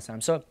Imam Hussein.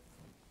 So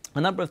a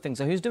number of things.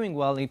 So he was doing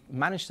well. He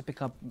managed to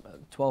pick up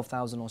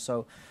 12,000 or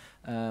so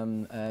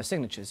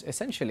signatures.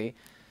 Essentially,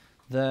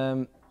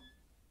 the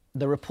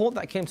report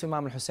that came to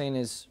Imam al-Hussein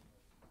is,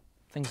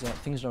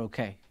 things are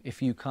okay.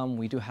 If you come,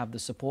 we do have the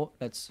support.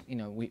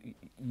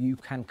 You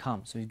can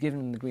come. So he's given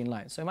him the green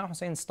light. So Imam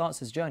Hussein starts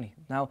his journey.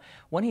 Now,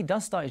 when he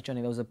does start his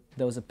journey,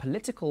 there was a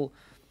political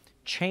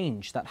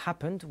change that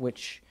happened,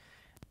 which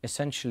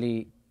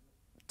essentially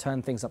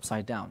turned things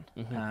upside down.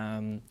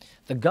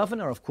 The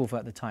governor of Kufa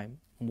at the time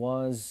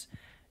was,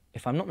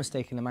 if I'm not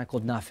mistaken, a man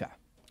called Nafi'.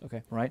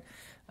 Okay, right?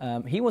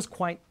 He was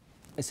quite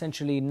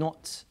essentially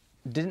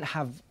didn't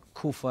have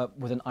Kufa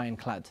with an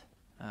ironclad,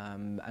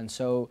 and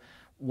so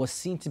was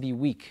seen to be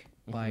weak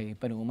by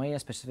Banu Umayyah,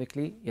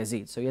 specifically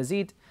Yazid. So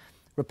Yazid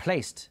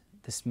replaced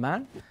this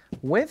man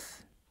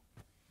with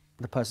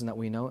the person that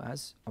we know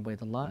as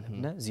Ubaydullah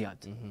ibn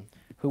Ziyad,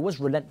 who was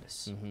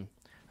relentless,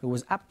 who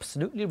was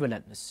absolutely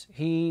relentless.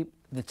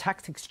 The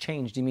tactics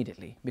changed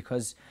immediately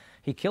because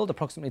he killed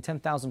approximately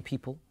 10,000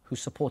 people who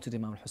supported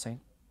Imam Hussein.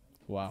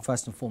 Wow.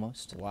 First and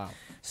foremost. Wow.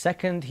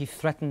 Second, he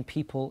threatened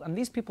people, and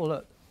these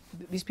people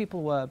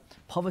were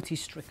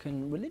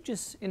poverty-stricken,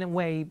 religious in a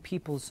way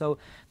people. So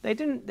they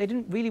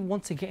didn't really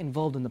want to get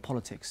involved in the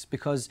politics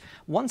because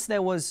once they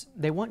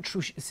weren't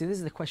true. See, this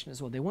is the question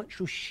as well. They weren't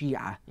true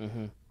Shia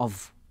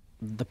of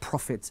the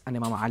Prophet and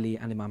Imam Ali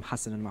and Imam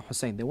Hassan and Imam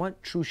Hussein. They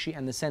weren't true Shia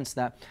in the sense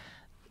that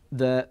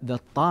the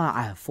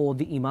ta'ah for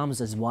the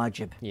imams is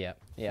wajib. Yeah.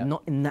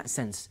 Not in that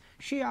sense.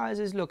 Shia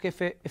is look,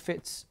 if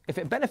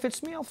it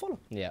benefits me, I'll follow.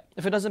 Yeah.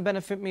 If it doesn't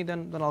benefit me,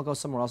 then I'll go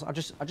somewhere else. I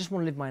just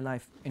want to live my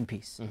life in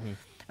peace.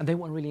 And they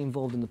weren't really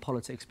involved in the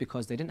politics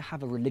because they didn't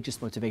have a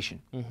religious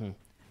motivation.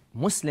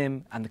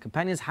 Muslim and the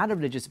companions had a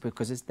religious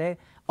because it's their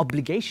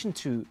obligation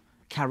to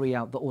carry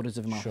out the orders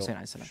of Imam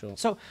Hussein. Sure.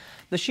 So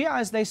the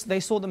Shias, they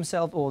saw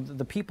themselves, or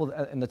the people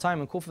in the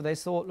time in Kufa, they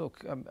thought,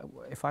 look,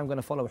 if I'm going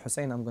to follow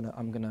Hussein, I'm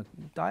going to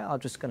die. I'm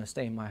just going to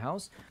stay in my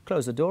house,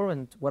 close the door,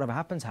 and whatever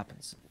happens,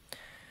 happens.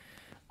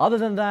 Other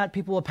than that,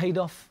 people were paid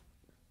off.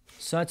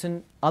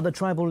 Certain other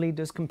tribal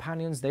leaders,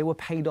 companions, they were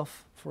paid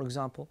off, for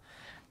example.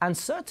 And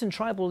certain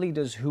tribal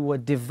leaders who were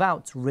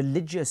devout,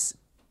 religious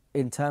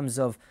in terms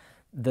of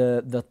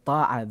the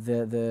ta'ah,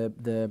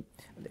 the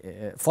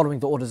following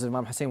the orders of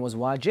Imam Hussein was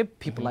wajib.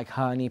 People like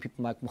Hani,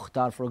 people like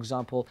Mukhtar, for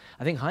example.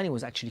 I think Hani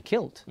was actually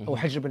killed, or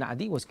Hijr bin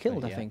Adi was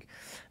killed, I think.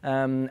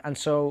 And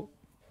so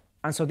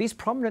these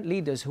prominent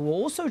leaders who were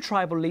also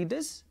tribal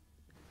leaders,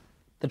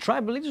 the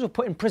tribal leaders were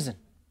put in prison.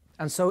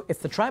 And so if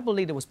the tribal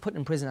leader was put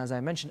in prison, as I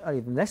mentioned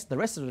earlier, the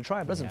rest of the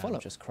tribe doesn't follow.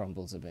 It just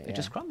crumbles a bit. It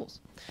just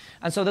crumbles.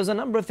 And so there's a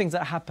number of things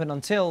that happen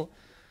until,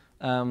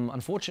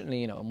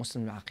 unfortunately,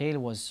 Muslim Aqeel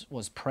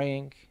was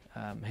praying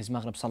his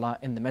Maghrib Salah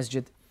in the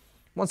masjid.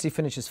 Once he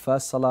finished his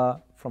first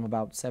Salah, from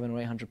about 700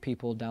 or 800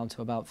 people down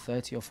to about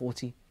 30 or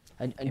 40.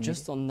 And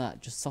just on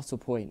that, just subtle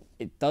point,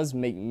 it does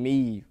make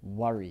me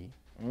worry.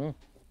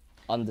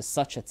 Under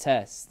such a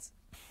test,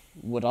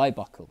 would I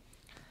buckle?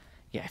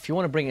 Yeah, if you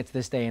want to bring it to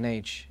this day and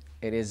age,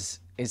 it is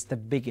the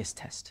biggest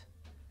test.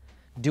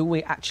 Do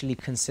we actually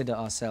consider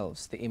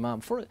ourselves the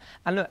Imam?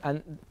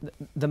 And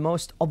the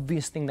most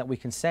obvious thing that we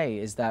can say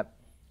is that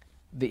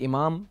the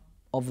Imam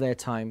of their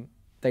time,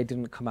 they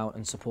didn't come out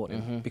and support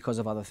him because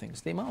of other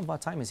things. The Imam of our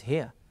time is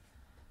here.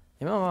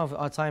 The Imam of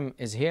our time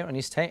is here, and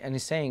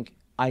he's saying,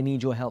 I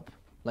need your help.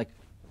 Like,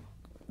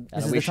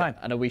 this is the time.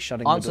 And are we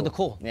shutting Answer the the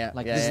door? call.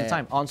 This is the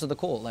time. Answer the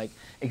call. Like,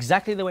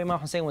 exactly the way Imam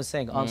Hussein was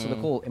saying, answer the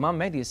call. Imam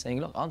Mahdi is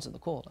saying, look, answer the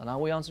call. And are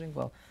we answering?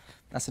 Well,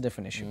 that's a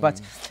different issue. But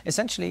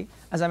essentially,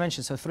 as I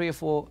mentioned, so 3 or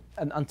 4,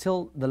 and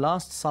until the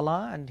last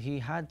Salah, and he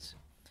had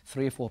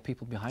 3 or 4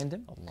 people behind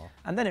him. Allah.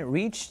 And then it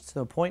reached to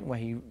the point where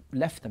he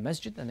left the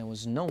masjid and there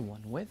was no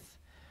one with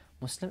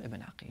Muslim ibn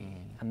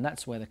Aqeel. And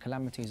that's where the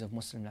calamities of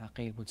Muslim ibn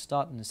Aqeel would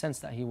start, in the sense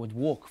that he would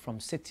walk from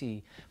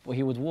city, or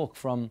he would walk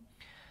from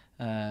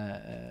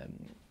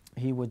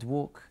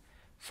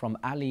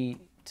alley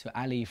to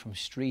alley, from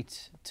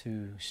street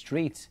to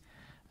street,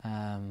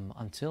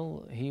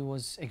 until he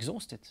was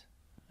exhausted.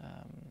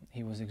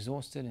 He was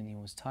exhausted and he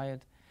was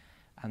tired,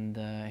 and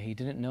he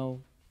didn't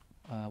know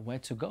where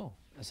to go,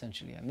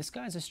 essentially. And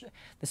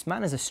this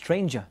man is a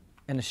stranger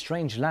in a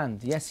strange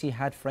land. Yes, he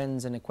had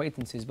friends and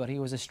acquaintances, but he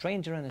was a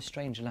stranger in a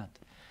strange land.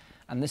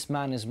 And this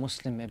man is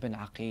Muslim ibn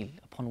Aqeel,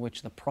 upon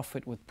which the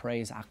Prophet would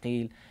praise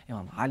Aqeel,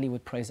 Imam Ali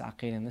would praise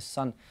Aqeel, and this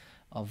son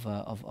of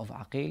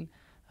Aqeel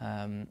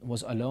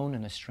was alone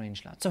in a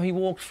strange land. So he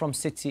walked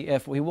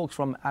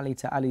from alley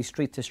to alley,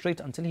 street to street,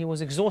 until he was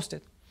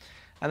exhausted.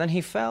 And then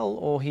he fell,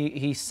 or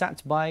he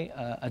sat by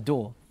a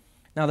door.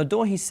 Now the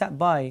door he sat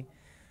by,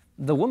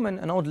 the woman,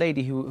 an old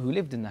lady who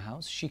lived in the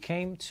house, she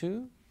came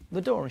to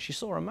the door and she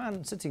saw a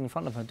man sitting in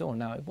front of her door.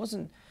 Now it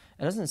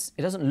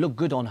doesn't look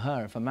good on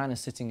her if a man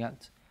is sitting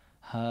at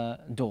her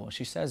door.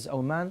 She says,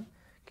 "Oh man,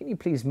 can you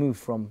please move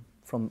from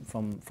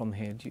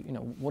here?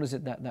 What is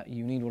it that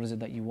you need? What is it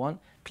that you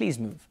want? Please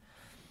move."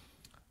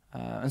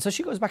 And so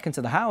she goes back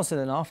into the house, and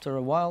then after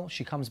a while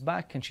she comes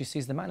back and she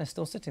sees the man is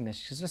still sitting there.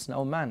 She says, "Listen,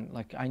 oh man,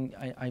 like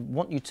I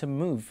want you to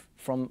move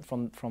from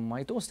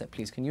my doorstep,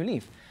 please. Can you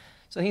leave?"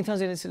 So he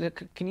tells her,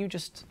 "Look, can you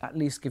just at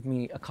least give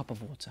me a cup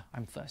of water?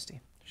 I'm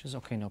thirsty." She says,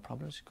 "Okay, no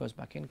problem." She goes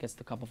back in, gets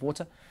the cup of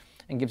water,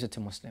 and gives it to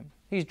Muslim.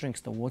 He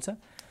drinks the water,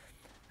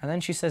 and then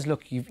she says,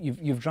 "Look,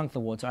 you've drunk the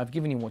water. I've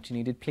given you what you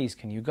needed. Please,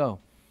 can you go?"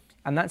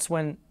 And that's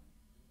when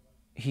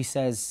he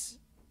says,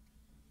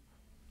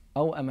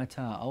 "Oh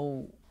Amata,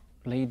 oh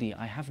lady,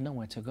 I have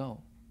nowhere to go.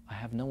 I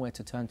have nowhere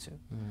to turn to."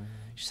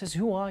 She says,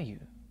 "Who are you?"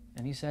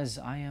 And he says,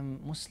 "I am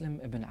Muslim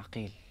ibn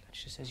Aqeel." And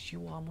she says,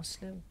 "You are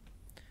Muslim?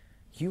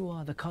 You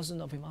are the cousin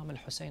of Imam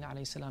Hussein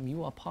alayhi salam.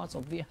 You are part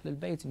of the Ahl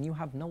al-Bayt, and you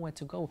have nowhere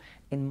to go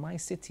in my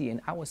city,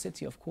 in our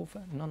city of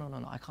Kufa. No,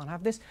 I can't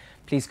have this.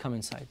 Please come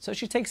inside." So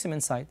she takes him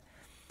inside.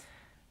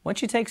 When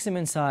she takes him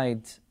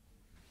inside,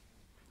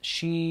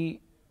 she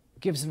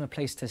gives him a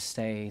place to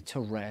stay, to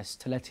rest,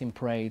 to let him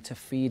pray, to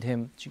feed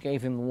him. She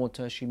gave him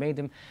water, she made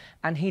him,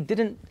 and he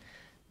didn't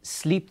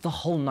sleep the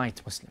whole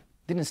night, Muslim.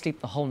 didn't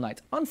sleep the whole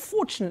night.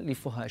 Unfortunately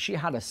for her, she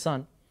had a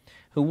son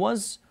who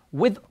was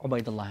with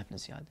Ubaydullah ibn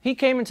Ziyad. He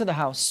came into the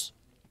house.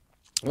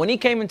 When he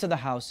came into the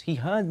house, he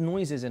heard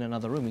noises in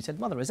another room. He said,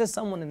 "Mother, is there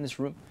someone in this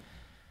room?"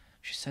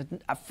 She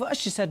said, at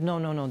first she said,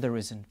 no, there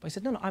isn't. But he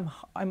said, no,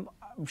 I'm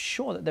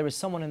sure that there is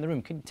someone in the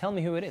room. Can you tell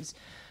me who it is?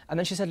 And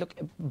then she said, look,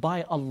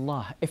 by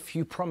Allah, if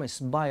you promise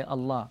by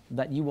Allah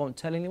that you won't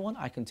tell anyone,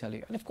 I can tell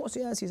you. And of course,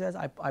 yes, he says,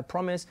 I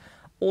promise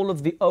all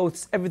of the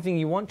oaths, everything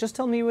you want, just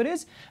tell me who it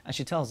is. And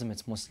she tells him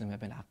it's Muslim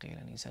ibn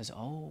Aqeel. And he says,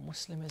 oh,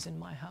 Muslim is in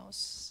my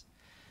house.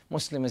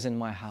 Muslim is in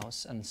my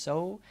house. And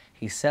so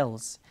he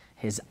sells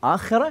his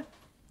akhirah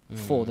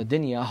for the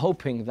dunya,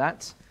 hoping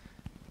that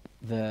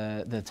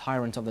the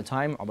tyrant of the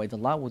time,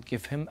 Ubaydullah, would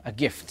give him a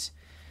gift.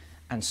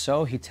 And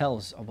so he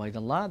tells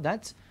Ubaydullah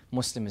that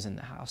Muslim is in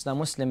the house. Now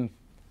Muslim,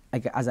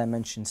 as I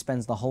mentioned,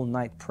 spends the whole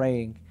night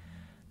praying.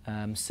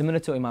 Similar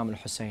to Imam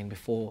Hussein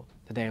before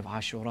the day of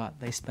Ashura,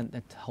 they spent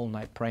the whole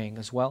night praying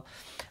as well.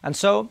 And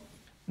so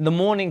the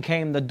morning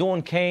came, the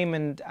dawn came,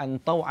 and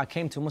Taw'a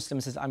came to Muslim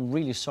and says, I'm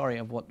really sorry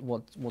of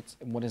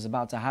what is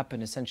about to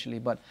happen essentially,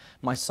 but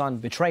my son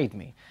betrayed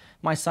me.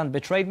 My son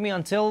betrayed me,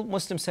 until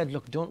Muslim said,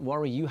 look, don't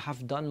worry, you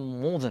have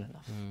done more than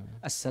enough.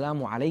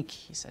 Assalamu alayki,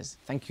 he says,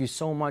 thank you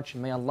so much,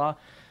 may Allah,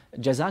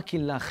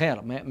 jazakillah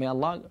khair, may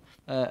Allah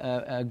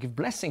give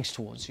blessings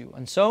towards you.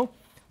 And so,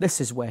 this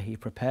is where he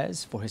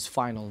prepares for his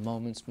final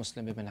moments.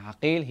 Muslim ibn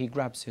Aqeel, he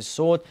grabs his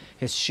sword,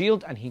 his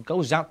shield, and he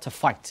goes out to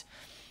fight.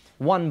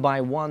 One by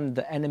one,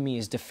 the enemy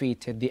is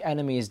defeated. The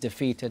enemy is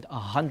defeated.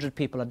 100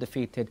 people are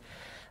defeated.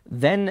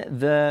 Then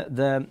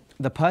the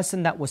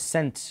person that was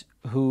sent,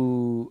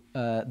 who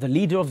the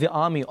leader of the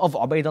army of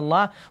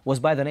Ubaydullah, was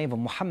by the name of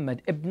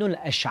Muhammad ibn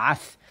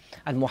al-Ash'ath.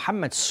 And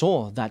Muhammad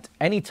saw that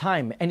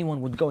anytime anyone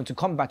would go into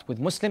combat with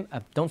Muslim,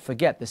 don't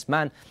forget, this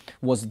man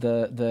was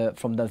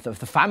from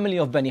the family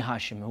of Bani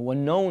Hashim, who were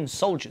known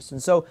soldiers.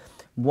 And so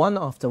one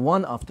after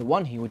one,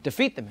 he would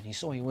defeat them, and he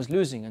saw he was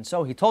losing. And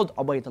so he told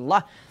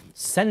Ubaydullah,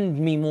 send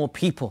me more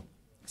people.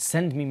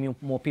 Send me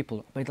more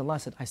people. Ubaydullah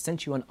said, I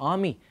sent you an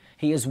army.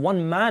 He is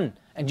one man,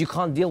 and you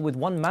can't deal with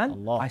one man.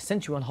 Allah. I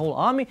sent you a whole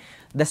army.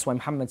 That's why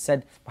Muhammad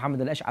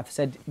al-Ash'ath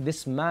said,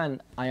 this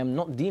man, I am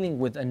not dealing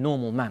with a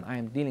normal man. I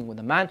am dealing with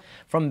a man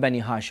from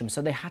Bani Hashim.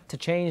 So they had to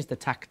change the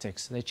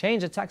tactics. They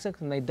changed the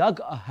tactics, and they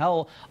dug a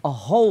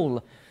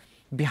hole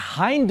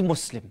behind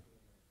Muslim.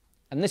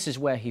 And this is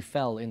where he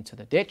fell into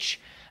the ditch,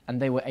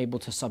 and they were able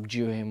to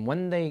subdue him.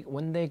 When they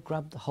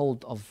grabbed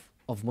hold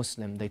of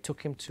Muslim, they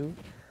took him to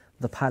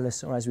the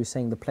palace, or as we're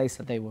saying, the place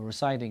that they were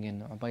residing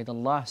in.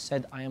 Ubaydullah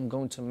said, I am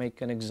going to make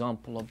an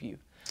example of you.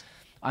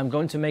 I'm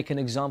going to make an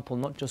example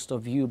not just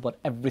of you, but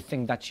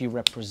everything that you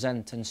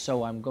represent. And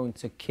so I'm going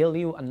to kill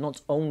you, and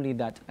not only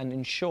that, and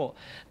ensure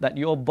that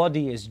your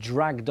body is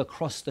dragged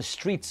across the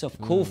streets of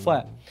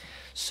Kufa,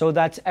 so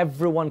that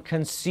everyone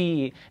can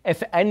see,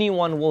 if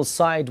anyone will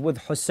side with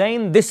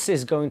Hussein, this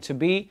is going to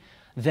be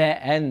their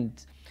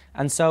end.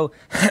 And so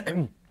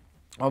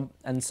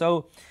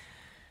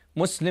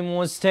Muslim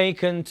was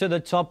taken to the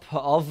top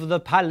of the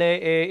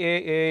palace.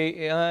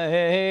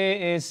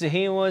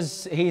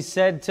 He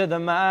said to the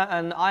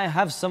man, I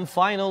have some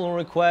final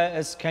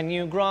requests. Can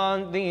you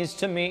grant these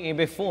to me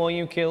before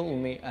you kill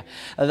me?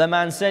 The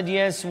man said,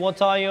 yes. What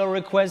are your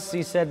requests?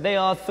 He said, they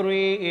are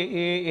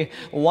 3.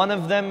 One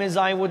of them is,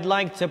 I would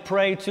like to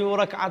pray 2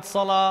 rak'at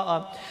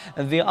salah.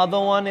 The other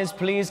one is,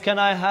 please can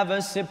I have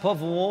a sip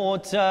of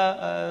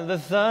water? The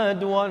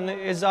third one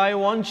is, I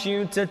want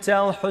you to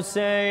tell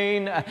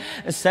Hussein,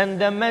 send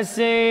a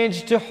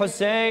message to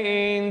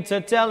Hussein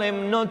to tell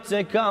him not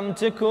to come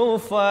to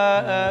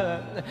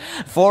Kufa,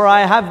 for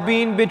I have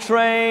been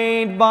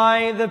betrayed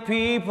by the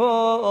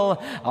people.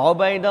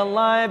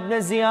 Ubaydullah ibn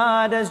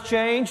Ziyad has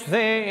changed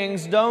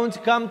things.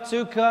 Don't come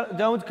to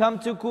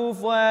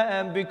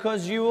Kufa,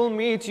 because you will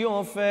meet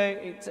your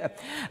fate.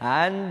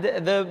 And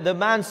the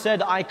man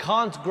said, I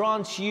can't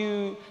grant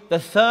you the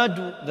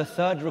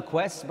third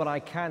request, but I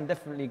can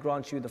definitely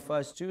grant you the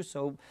first 2.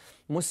 So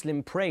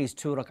Muslim prays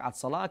 2 rak'at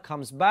salah,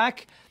 comes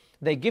back,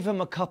 they give him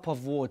a cup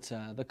of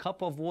water. The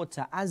cup of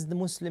water, as the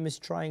Muslim is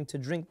trying to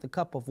drink the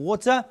cup of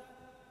water,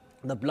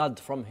 the blood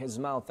from his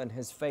mouth and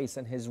his face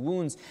and his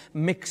wounds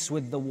mix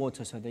with the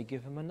water. So they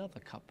give him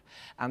another cup.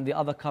 And the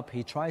other cup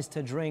he tries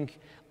to drink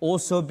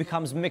also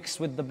becomes mixed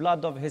with the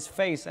blood of his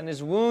face and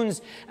his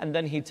wounds. And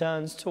then he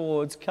turns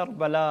towards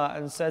Karbala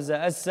and says,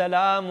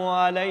 Assalamu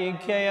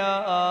alayka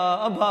ya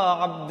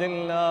Aba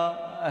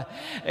Abdullah.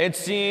 It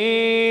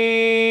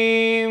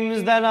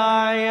seems that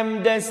I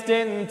am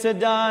destined to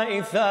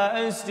die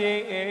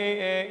thirsty,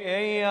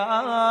 ya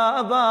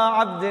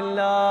Aba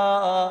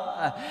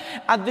Abdullah.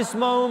 At this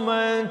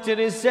moment,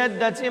 it is said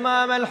that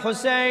Imam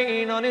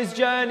al-Hussein, on his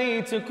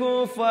journey to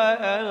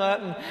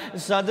Kufa,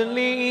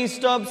 suddenly he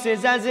stops.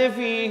 It's as if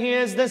he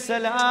hears the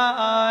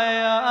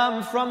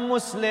salam from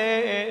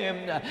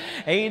Muslim.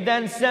 He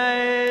then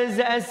says,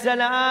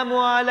 Assalamu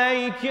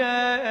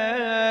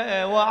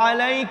alayka wa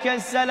alayka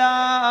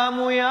salam.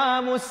 السلام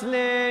يا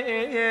مسلم.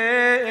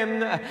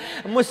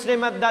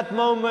 Muslim, at that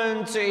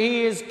moment,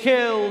 he is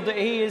killed,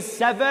 he is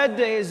severed,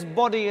 his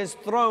body is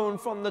thrown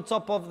from the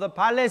top of the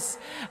palace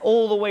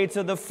all the way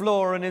to the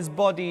floor, and his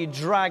body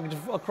dragged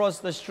across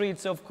the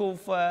streets of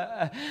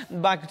Kufa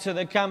back to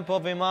the camp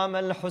of Imam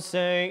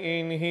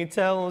Hussein. He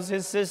tells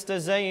his sister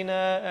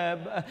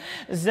Zainab,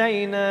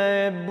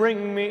 Zainab,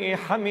 bring me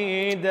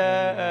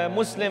Hamida.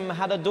 Muslim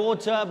had a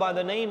daughter by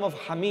the name of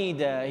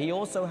Hamida. He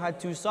also had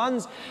two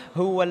sons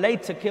who were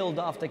later killed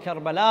after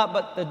Karbala,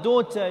 but the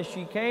daughter,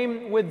 she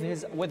came with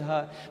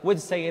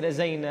Sayyida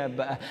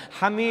Zainab.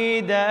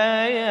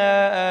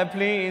 Hamida,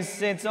 please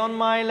sit on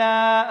my lap.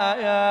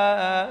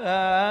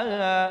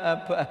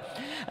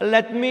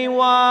 Let me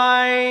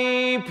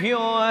wipe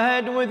your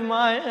head with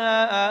my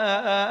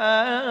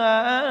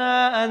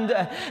hand.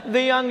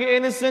 The young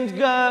innocent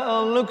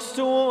girl looks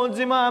towards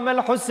Imam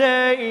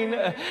al-Hussein.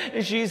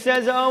 She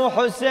says, oh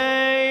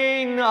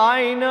Hussein,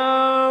 I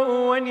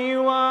know when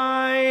you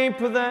wipe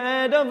the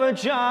head of a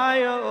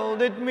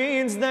child, it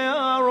means they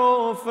are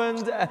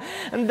orphaned.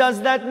 And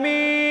does that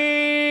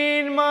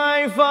mean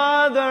my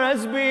father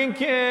has been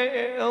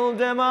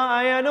killed? Am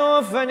I an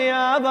orphan,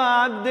 ya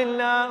Aba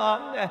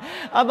Abdullah?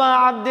 Aba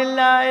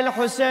Abdullah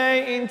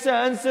al-Hussein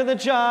turns to the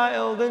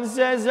child and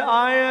says,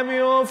 I am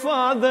your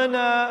father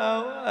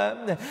now.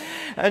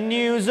 And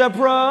news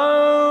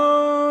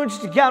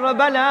approached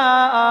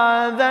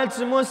Karbala that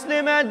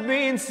Muslim had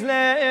been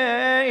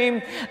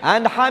slain,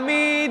 and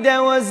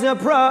Hamida was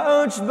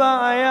approached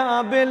by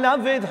our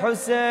beloved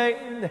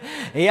Hussein.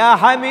 Ya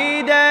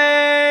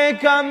Hamida,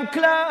 come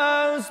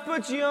close,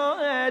 put your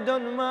head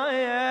on my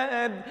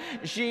head.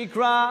 She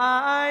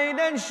cried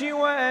and she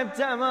wept,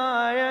 am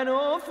I an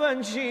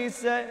orphan? She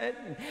said,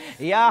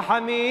 Ya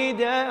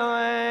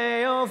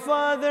Hamida, your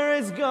father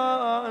is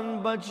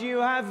gone, but you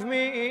have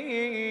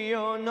me,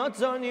 you're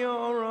not on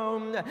your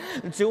own.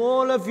 To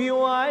all of you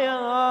I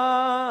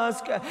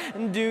ask,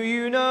 do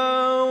you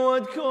know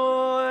what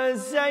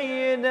caused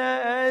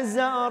Sayyida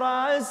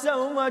Zahra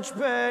so much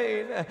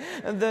pain?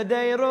 The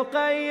day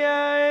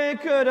Ruqayya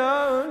could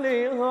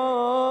only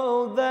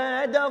hold the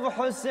head of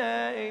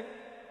Hussein.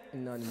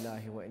 Inna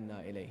lillahi wa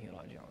inna ilayhi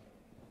raji'un.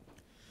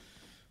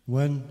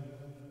 When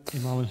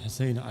Imam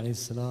al-Hussein alayhi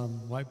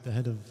salam wiped the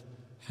head of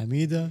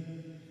Hamida,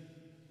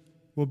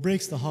 what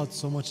breaks the heart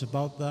so much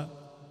about that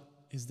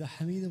is that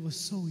Hamida was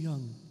so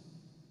young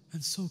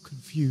and so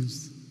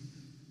confused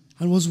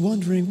and was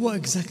wondering what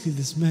exactly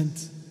this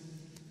meant.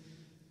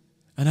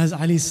 And as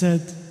Ali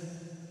said,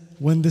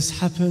 when this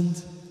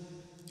happened,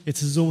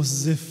 it is almost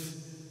as if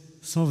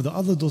some of the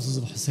other daughters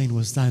of Hussein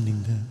were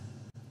standing there.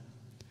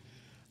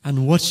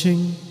 And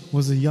watching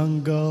was a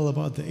young girl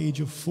about the age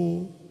of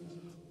 4,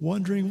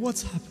 wondering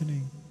what's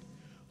happening.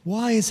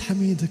 Why is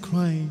Hamida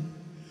crying?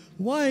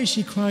 Why is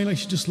she crying like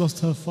she just lost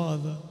her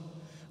father?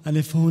 And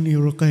if only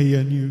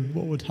Ruqayya knew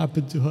what would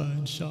happen to her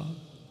in Sham.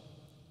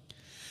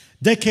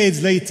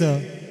 Decades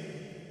later,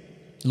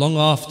 long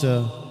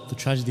after the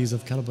tragedies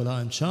of Karbala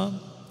and Sham,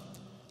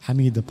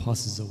 Hamida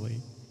passes away.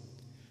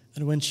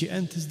 And when she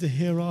enters the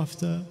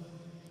hereafter,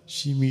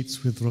 she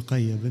meets with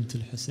Ruqayya bint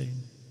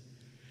al-Hussein,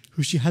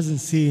 who she hasn't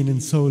seen in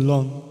so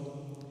long.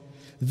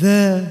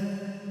 There,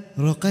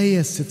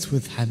 Ruqayya sits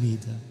with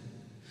Hamida,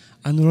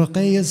 and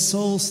Ruqayya's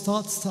soul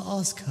starts to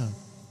ask her,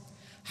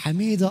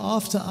 Hamida,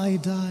 after I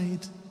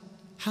died,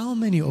 how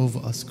many over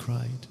us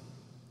cried?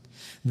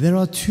 There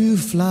are 2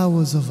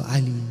 flowers of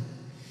Ali,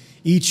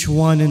 each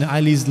one in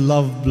Ali's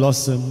love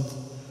blossomed.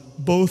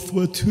 Both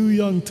were too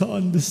young to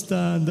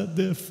understand that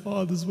their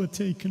fathers were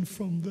taken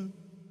from them.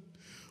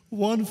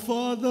 One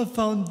father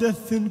found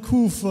death in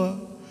Kufa,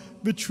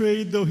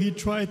 betrayed though he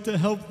tried to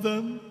help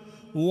them.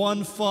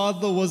 One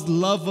father was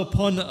love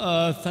upon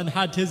earth and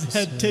had his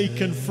head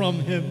taken from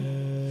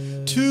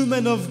him. 2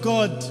 men of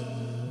God,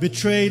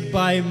 betrayed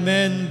by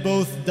men,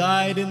 both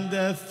died in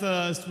their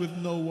thirst with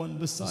no one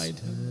beside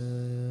him.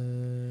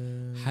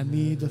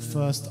 Hamida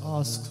first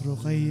asked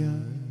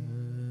Ruqayya,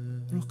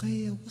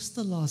 Ruqayya, what's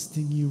the last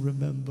thing you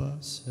remember?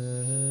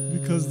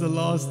 Because the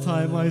last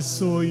time I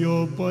saw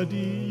your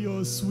body,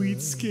 your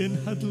sweet skin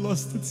had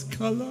lost its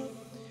color.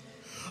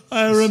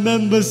 I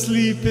remember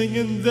sleeping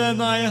and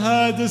then I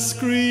heard a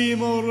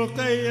scream, oh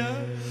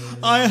Ruqayya.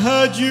 I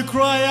heard you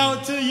cry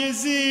out to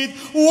Yazid,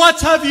 what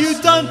have you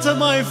done to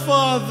my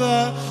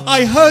father?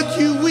 I heard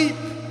you weep.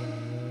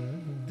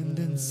 And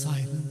then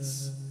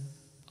silence.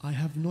 I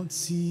have not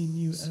seen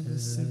you ever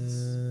since.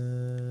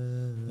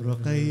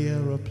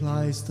 Ruqayya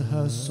replies to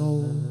her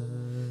soul,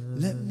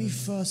 let me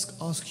first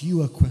ask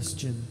you a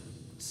question.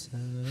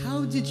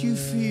 How did you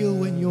feel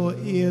when your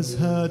ears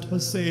heard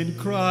Hussein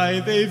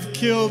cry, they've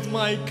killed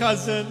my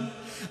cousin?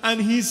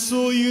 And he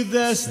saw you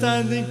there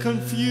standing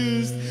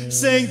confused,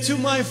 saying to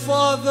my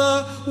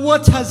father,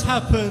 what has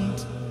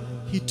happened?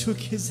 He took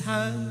his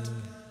hand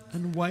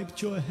and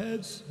wiped your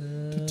head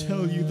to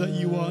tell you that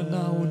you are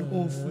now an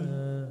orphan.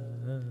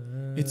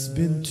 It's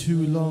been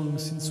too long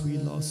since we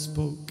last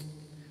spoke.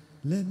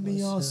 Let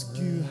me ask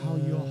you how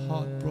your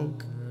heart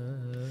broke.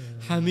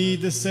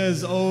 Hamida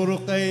says, "Oh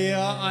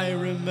Ruqayya, I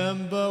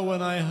remember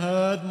when I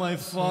heard my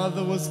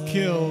father was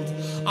killed.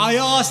 I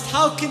asked,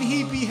 how can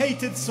he be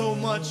hated so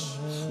much?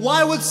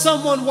 Why would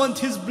someone want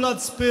his blood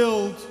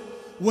spilled?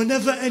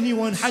 Whenever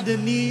anyone had a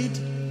need,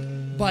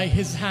 by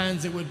his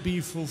hands it would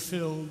be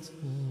fulfilled.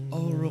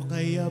 Oh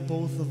Ruqayya,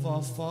 both of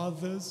our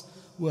fathers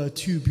were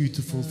too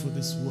beautiful for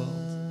this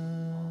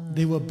world.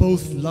 They were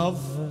both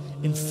love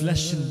in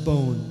flesh and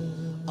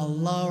bone.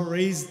 Allah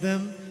raised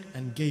them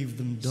and gave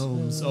them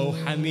domes." Oh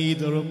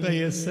Hamida,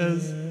 Ruqayya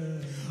says,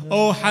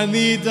 "Oh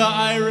Hamida,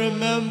 I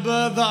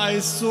remember that I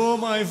saw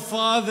my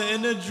father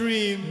in a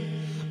dream.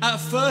 At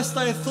first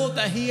I thought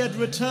that he had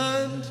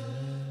returned,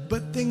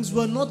 but things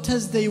were not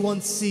as they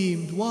once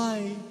seemed.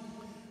 Why?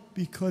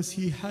 Because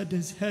he had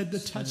his head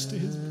attached to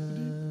his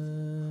body.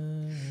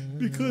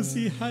 Because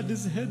he had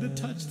his head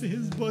attached to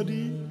his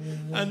body,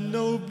 and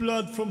no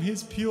blood from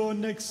his pure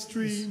neck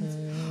streamed.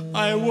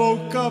 I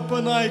woke up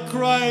and I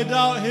cried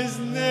out his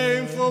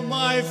name for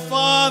my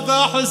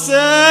father,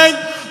 Hussein.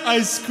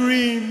 I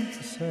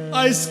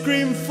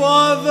screamed,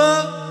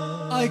 Father,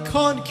 I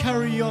can't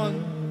carry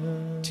on.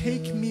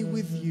 Take me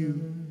with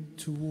you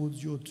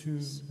towards your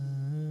tomb."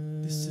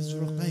 This is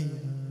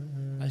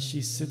Ruqayya as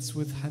she sits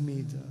with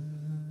Hamida.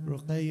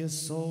 Ruqayya's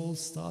soul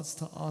starts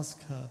to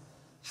ask her,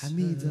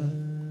 "Hamida,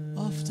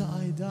 after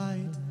I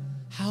died,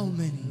 how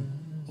many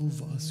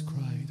over us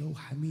cried? Oh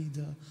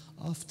Hamida,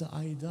 after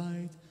I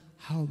died,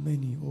 how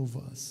many over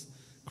us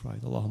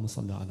cried?" Allahumma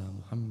salli ala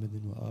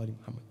Muhammadin wa ali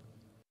Muhammad.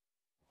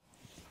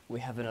 We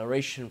have a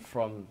narration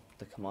from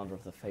the commander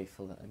of the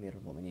faithful, Amir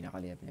al-Mu'mineen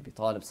Ali ibn Abi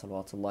Talib,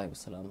 salawatullahi wa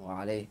salamuhu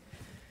alayhi,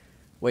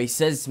 where he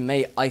says,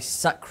 "May I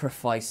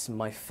sacrifice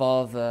my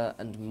father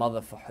and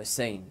mother for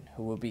Hussein,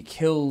 who will be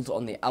killed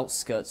on the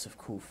outskirts of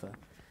Kufa.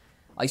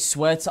 I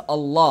swear to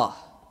Allah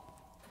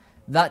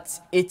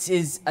that it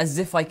is as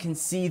if I can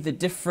see the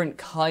different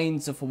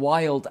kinds of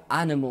wild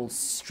animals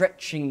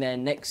stretching their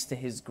necks to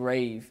his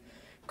grave,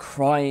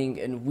 crying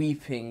and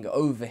weeping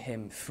over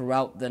him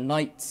throughout the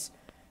night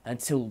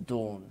until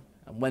dawn.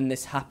 And when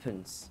this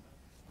happens,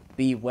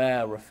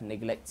 beware of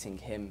neglecting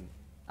him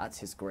at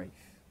his grave."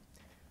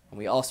 And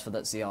we ask for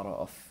that ziyarah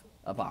of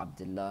Abu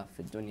Abdullah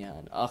for dunya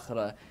and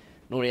akhirah.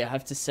 Nouri, I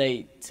have to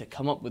say, to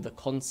come up with the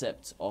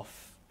concept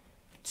of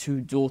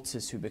two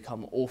daughters who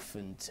become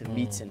orphaned to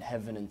meet in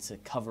heaven and to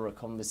cover a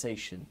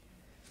conversation,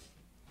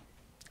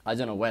 I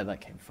don't know where that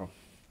came from.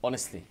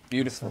 Honestly,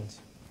 beautiful.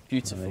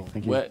 Beautiful.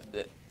 Thank you.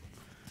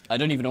 I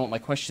don't even know what my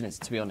question is,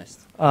 to be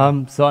honest.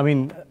 So I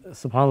mean,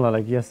 subhanAllah,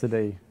 like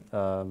yesterday,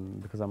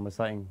 because I'm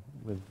reciting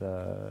with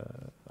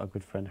our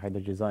good friend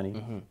Haidar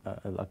Jizani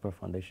at Al-Akbar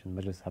Foundation,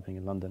 Majlis happening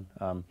in London.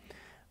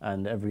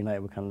 And every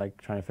night we're kind of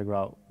like trying to figure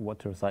out what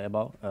to recite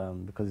about,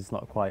 because it's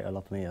not quite a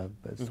latmiya,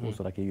 but it's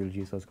also like a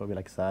eulogy, so it's got to be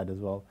like sad as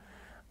well.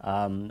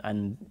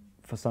 And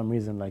for some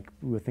reason, like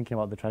we were thinking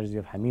about the tragedy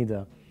of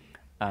Hamida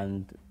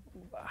and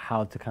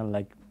how to kind of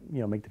like, you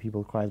know, make the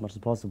people cry as much as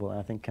possible. And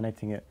I think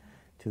connecting it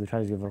to the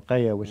tragedy of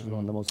Ruqayya, which is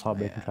one of the most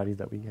heartbreaking tragedies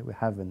that we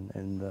have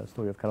in the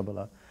story of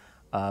Karbala,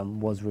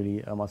 was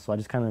really a must. So I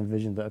just kind of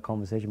envisioned a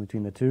conversation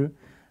between the two,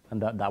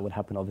 and that would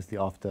happen obviously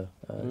after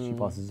she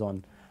passes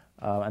on.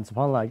 And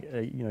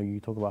subhanAllah, you know, you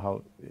talk about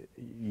how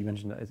you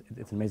mentioned that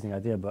it's an amazing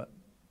idea, but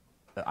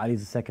Ali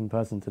is the second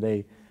person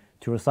today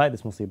to recite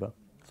this musibah.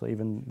 So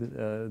even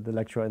the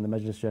lecturer in the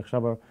Majlis, Sheikh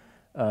Shabar,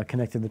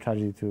 connected the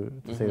tragedy to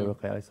Sayyidina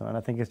Ruqayya. And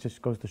I think it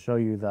just goes to show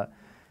you that,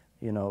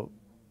 you know,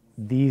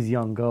 these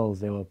young girls,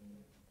 they were,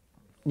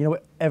 you know,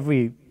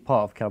 every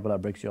part of Karbala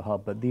breaks your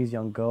heart, but these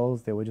young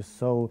girls, they were just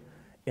so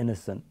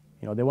innocent.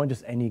 You know, they weren't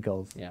just any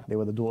girls. Yeah. They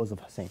were the daughters of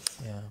Hussein.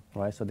 Yeah.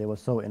 Right? So they were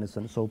so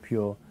innocent, so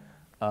pure.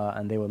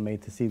 And they were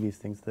made to see these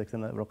things to the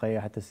extent that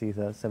Ruqayya had to see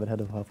the severed head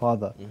of her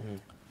father.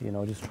 You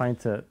know, just trying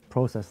to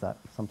process that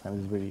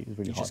sometimes is really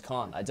hard. You just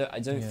can't. I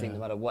don't think no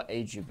matter what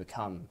age you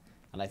become,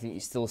 and I think you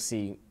still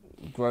see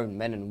grown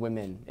men and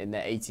women in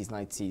their 80s,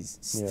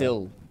 90s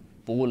still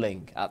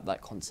bawling at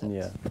that concept.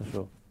 Yeah, for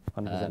sure.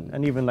 100%.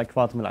 And even like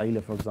Fatima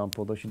al-Aila, for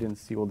example, though she didn't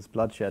see all this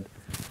bloodshed,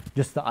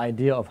 just the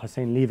idea of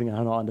Hussein leaving and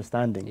her not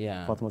understanding,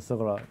 Fatima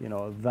al-Sughra, you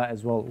know, that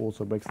as well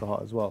also breaks the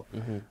heart as well.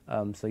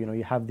 So, you know,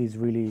 you have these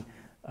really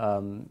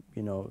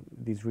you know,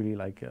 these really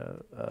like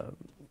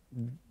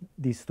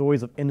these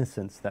stories of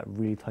innocence that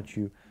really touch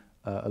you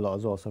a lot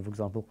as well. So, for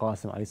example,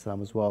 Qasim alayhi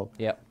salam as well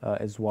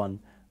is one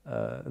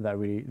that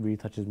really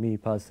touches me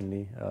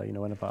personally. You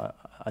know, whenever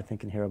I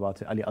think and hear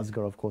about it, Ali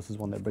Asghar, of course, is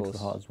one that breaks the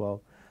heart as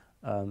well.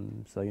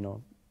 So, you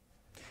know,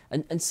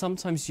 and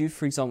sometimes you,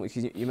 for example,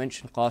 you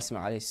mentioned Qasim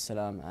alayhi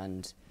salam,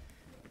 and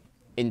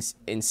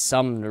in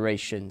some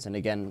narrations, and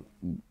again,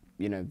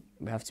 you know,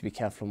 we have to be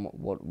careful on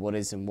what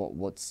is and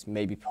what's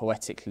maybe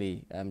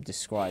poetically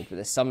described. But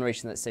there's some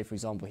narration that say, for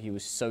example, he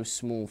was so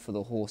small for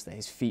the horse that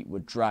his feet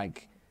would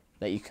drag,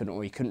 that he couldn't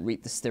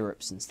reach the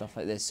stirrups and stuff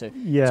like this. So,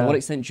 to what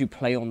extent do you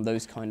play on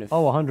those kind of?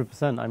 Oh,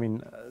 100%. I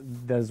mean,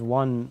 there's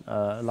one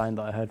line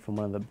that I heard from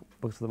one of the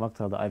books of the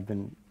Maktab that I've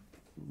been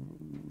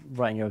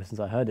writing ever since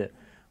I heard it,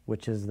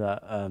 which is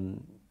that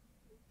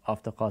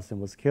after Qasim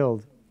was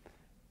killed,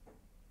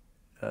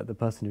 the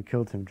person who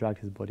killed him dragged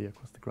his body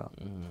across the ground.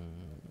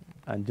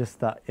 And just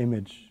that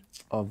image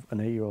of an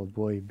 8-year-old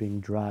boy being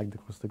dragged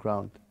across the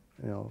ground,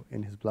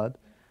 in his blood,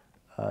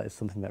 is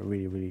something that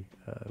really, really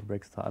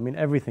breaks the heart. I mean,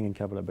 everything in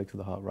Karbala breaks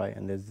the heart, right?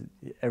 And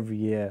every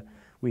year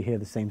we hear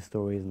the same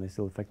stories and they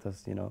still affect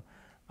us,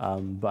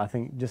 But I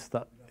think just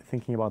that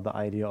thinking about the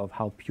idea of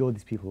how pure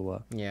these people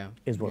were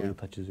is what really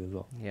touches you as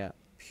well. Yeah,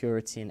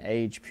 purity in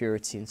age,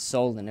 purity in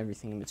soul, and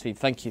everything in between.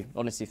 Thank you,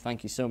 honestly,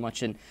 thank you so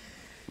much. And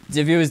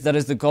dear viewers, that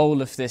is the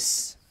goal of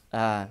this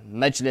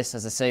majlis,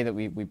 as I say, that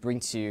we bring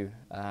to you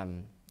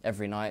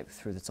every night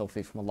through the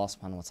tawfiq from Allah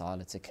subhanahu wa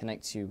ta'ala, to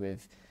connect you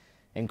with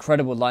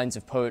incredible lines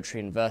of poetry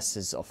and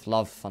verses of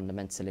love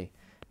fundamentally.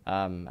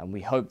 And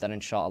we hope that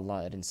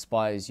inshallah it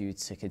inspires you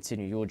to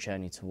continue your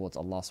journey towards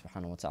Allah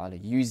subhanahu wa ta'ala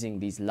using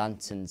these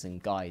lanterns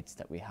and guides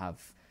that we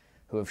have,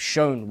 who have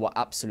shown what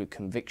absolute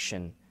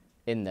conviction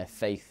in their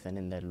faith and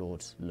in their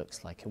Lord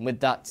looks like. And with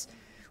that,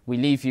 we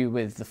leave you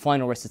with the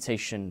final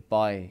recitation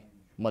by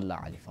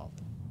Mullah Ali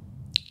Fadhil.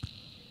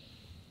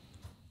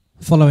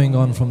 Following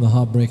on from the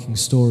heartbreaking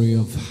story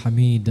of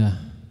Hamida,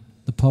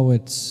 the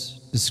poet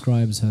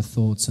describes her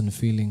thoughts and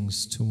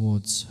feelings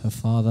towards her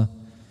father.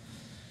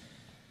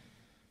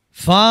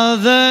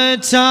 Father,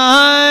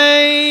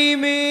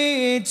 time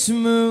it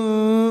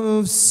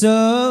moves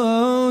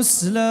so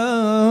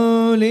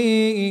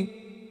slowly.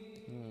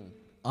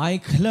 I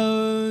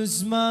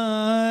close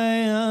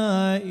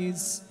my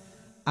eyes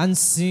and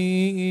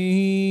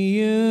see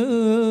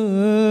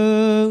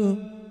you.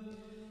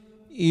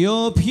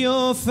 Your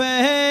pure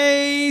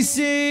face,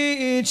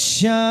 it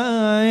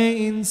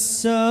shines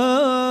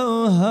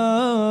so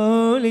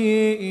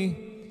holy.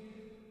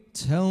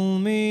 Tell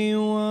me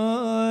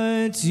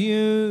what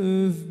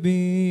you've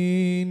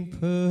been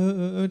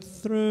put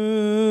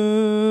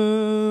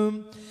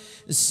through.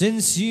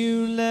 Since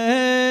you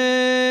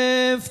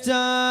left,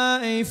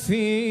 I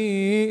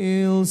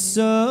feel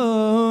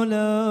so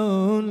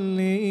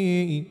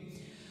lonely.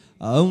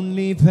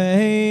 Only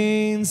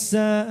pain,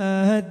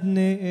 sadness,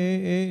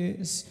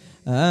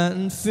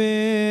 and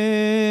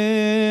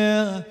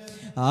fear.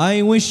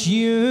 I wish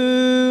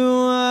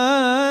you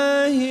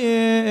were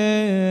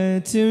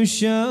here to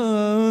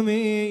show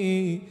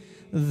me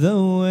the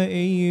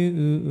way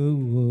you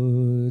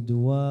would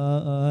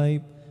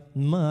wipe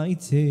my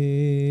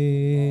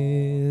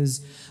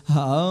tears.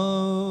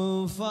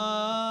 Oh,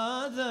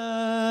 Father,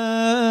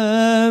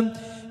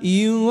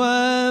 you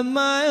were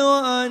my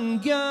one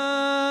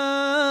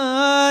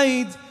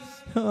guide.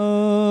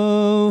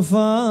 Oh,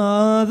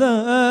 Father,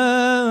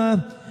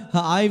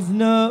 I've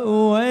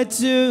nowhere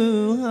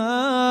to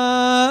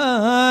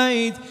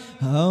hide.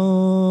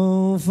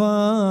 Oh,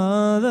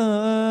 Father,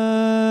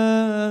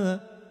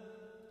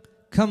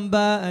 come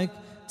back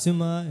to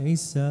my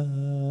side.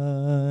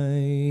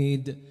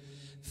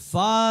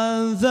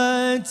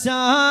 Father,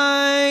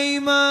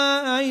 time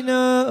I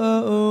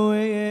know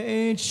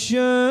it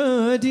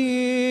should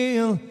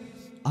heal.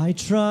 I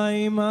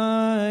try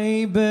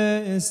my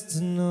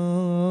best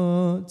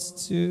not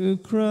to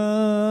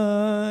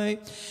cry,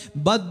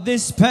 but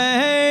this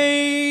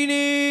pain,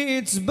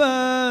 it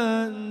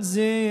burns,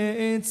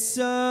 it's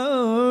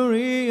so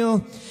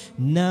real.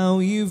 Now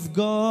you've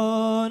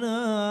gone,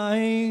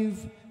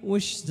 I've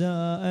wished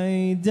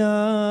I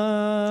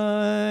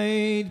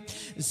died.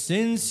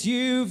 Since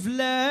you've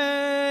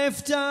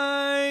left,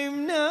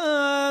 I'm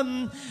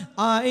numb.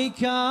 I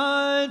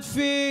can't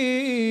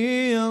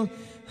feel,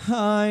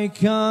 I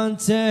can't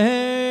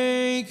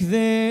take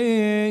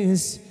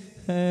this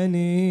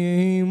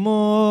anymore.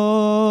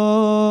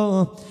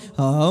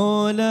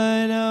 All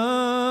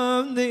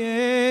alone,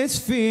 this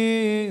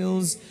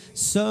feels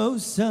so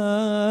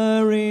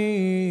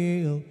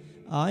surreal.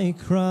 I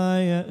cry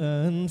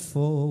and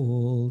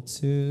fall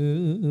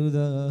to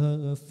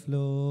the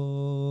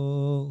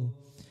floor.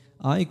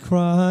 I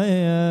cry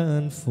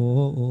and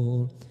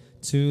fall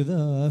to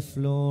the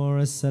floor.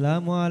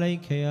 Assalamu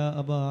alayka ya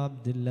Aba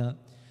Abdullah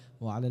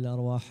وعلى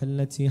الأرواح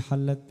التي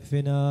حلت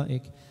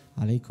بفنائك.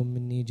 عليكم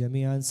مني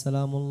جميعا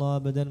سلام الله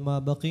بدل ما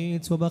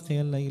بقيت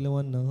وبقي الليل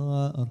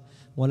والنهار،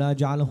 ولا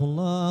جعله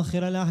الله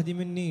آخر العهد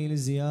مني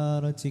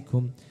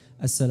لزيارتكم.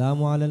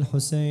 السلام على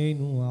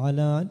الحسين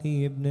وعلى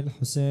علي بن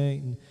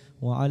الحسين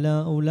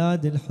وعلى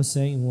أولاد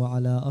الحسين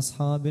وعلى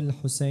أصحاب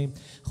الحسين،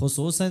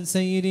 خصوصا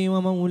سيدي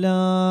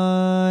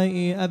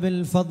ومولاي أبي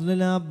الفضل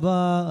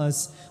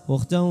العباس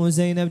واخته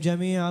زينب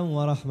جميعا،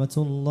 ورحمة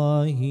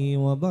الله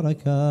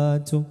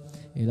وبركاته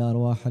إلى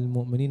أرواح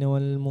المؤمنين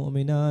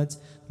والمؤمنات.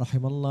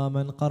 رحم الله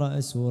من قرأ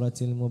سورة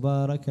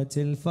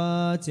المباركة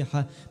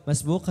الفاتحة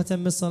مسبوقة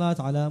بالصلاة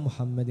على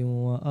محمد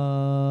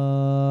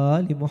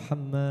وآل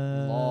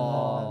محمد.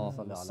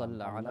 اللهم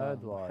صل على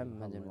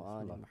محمد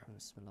وآل محمد.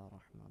 بسم الله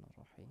الرحمن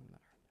الرحيم.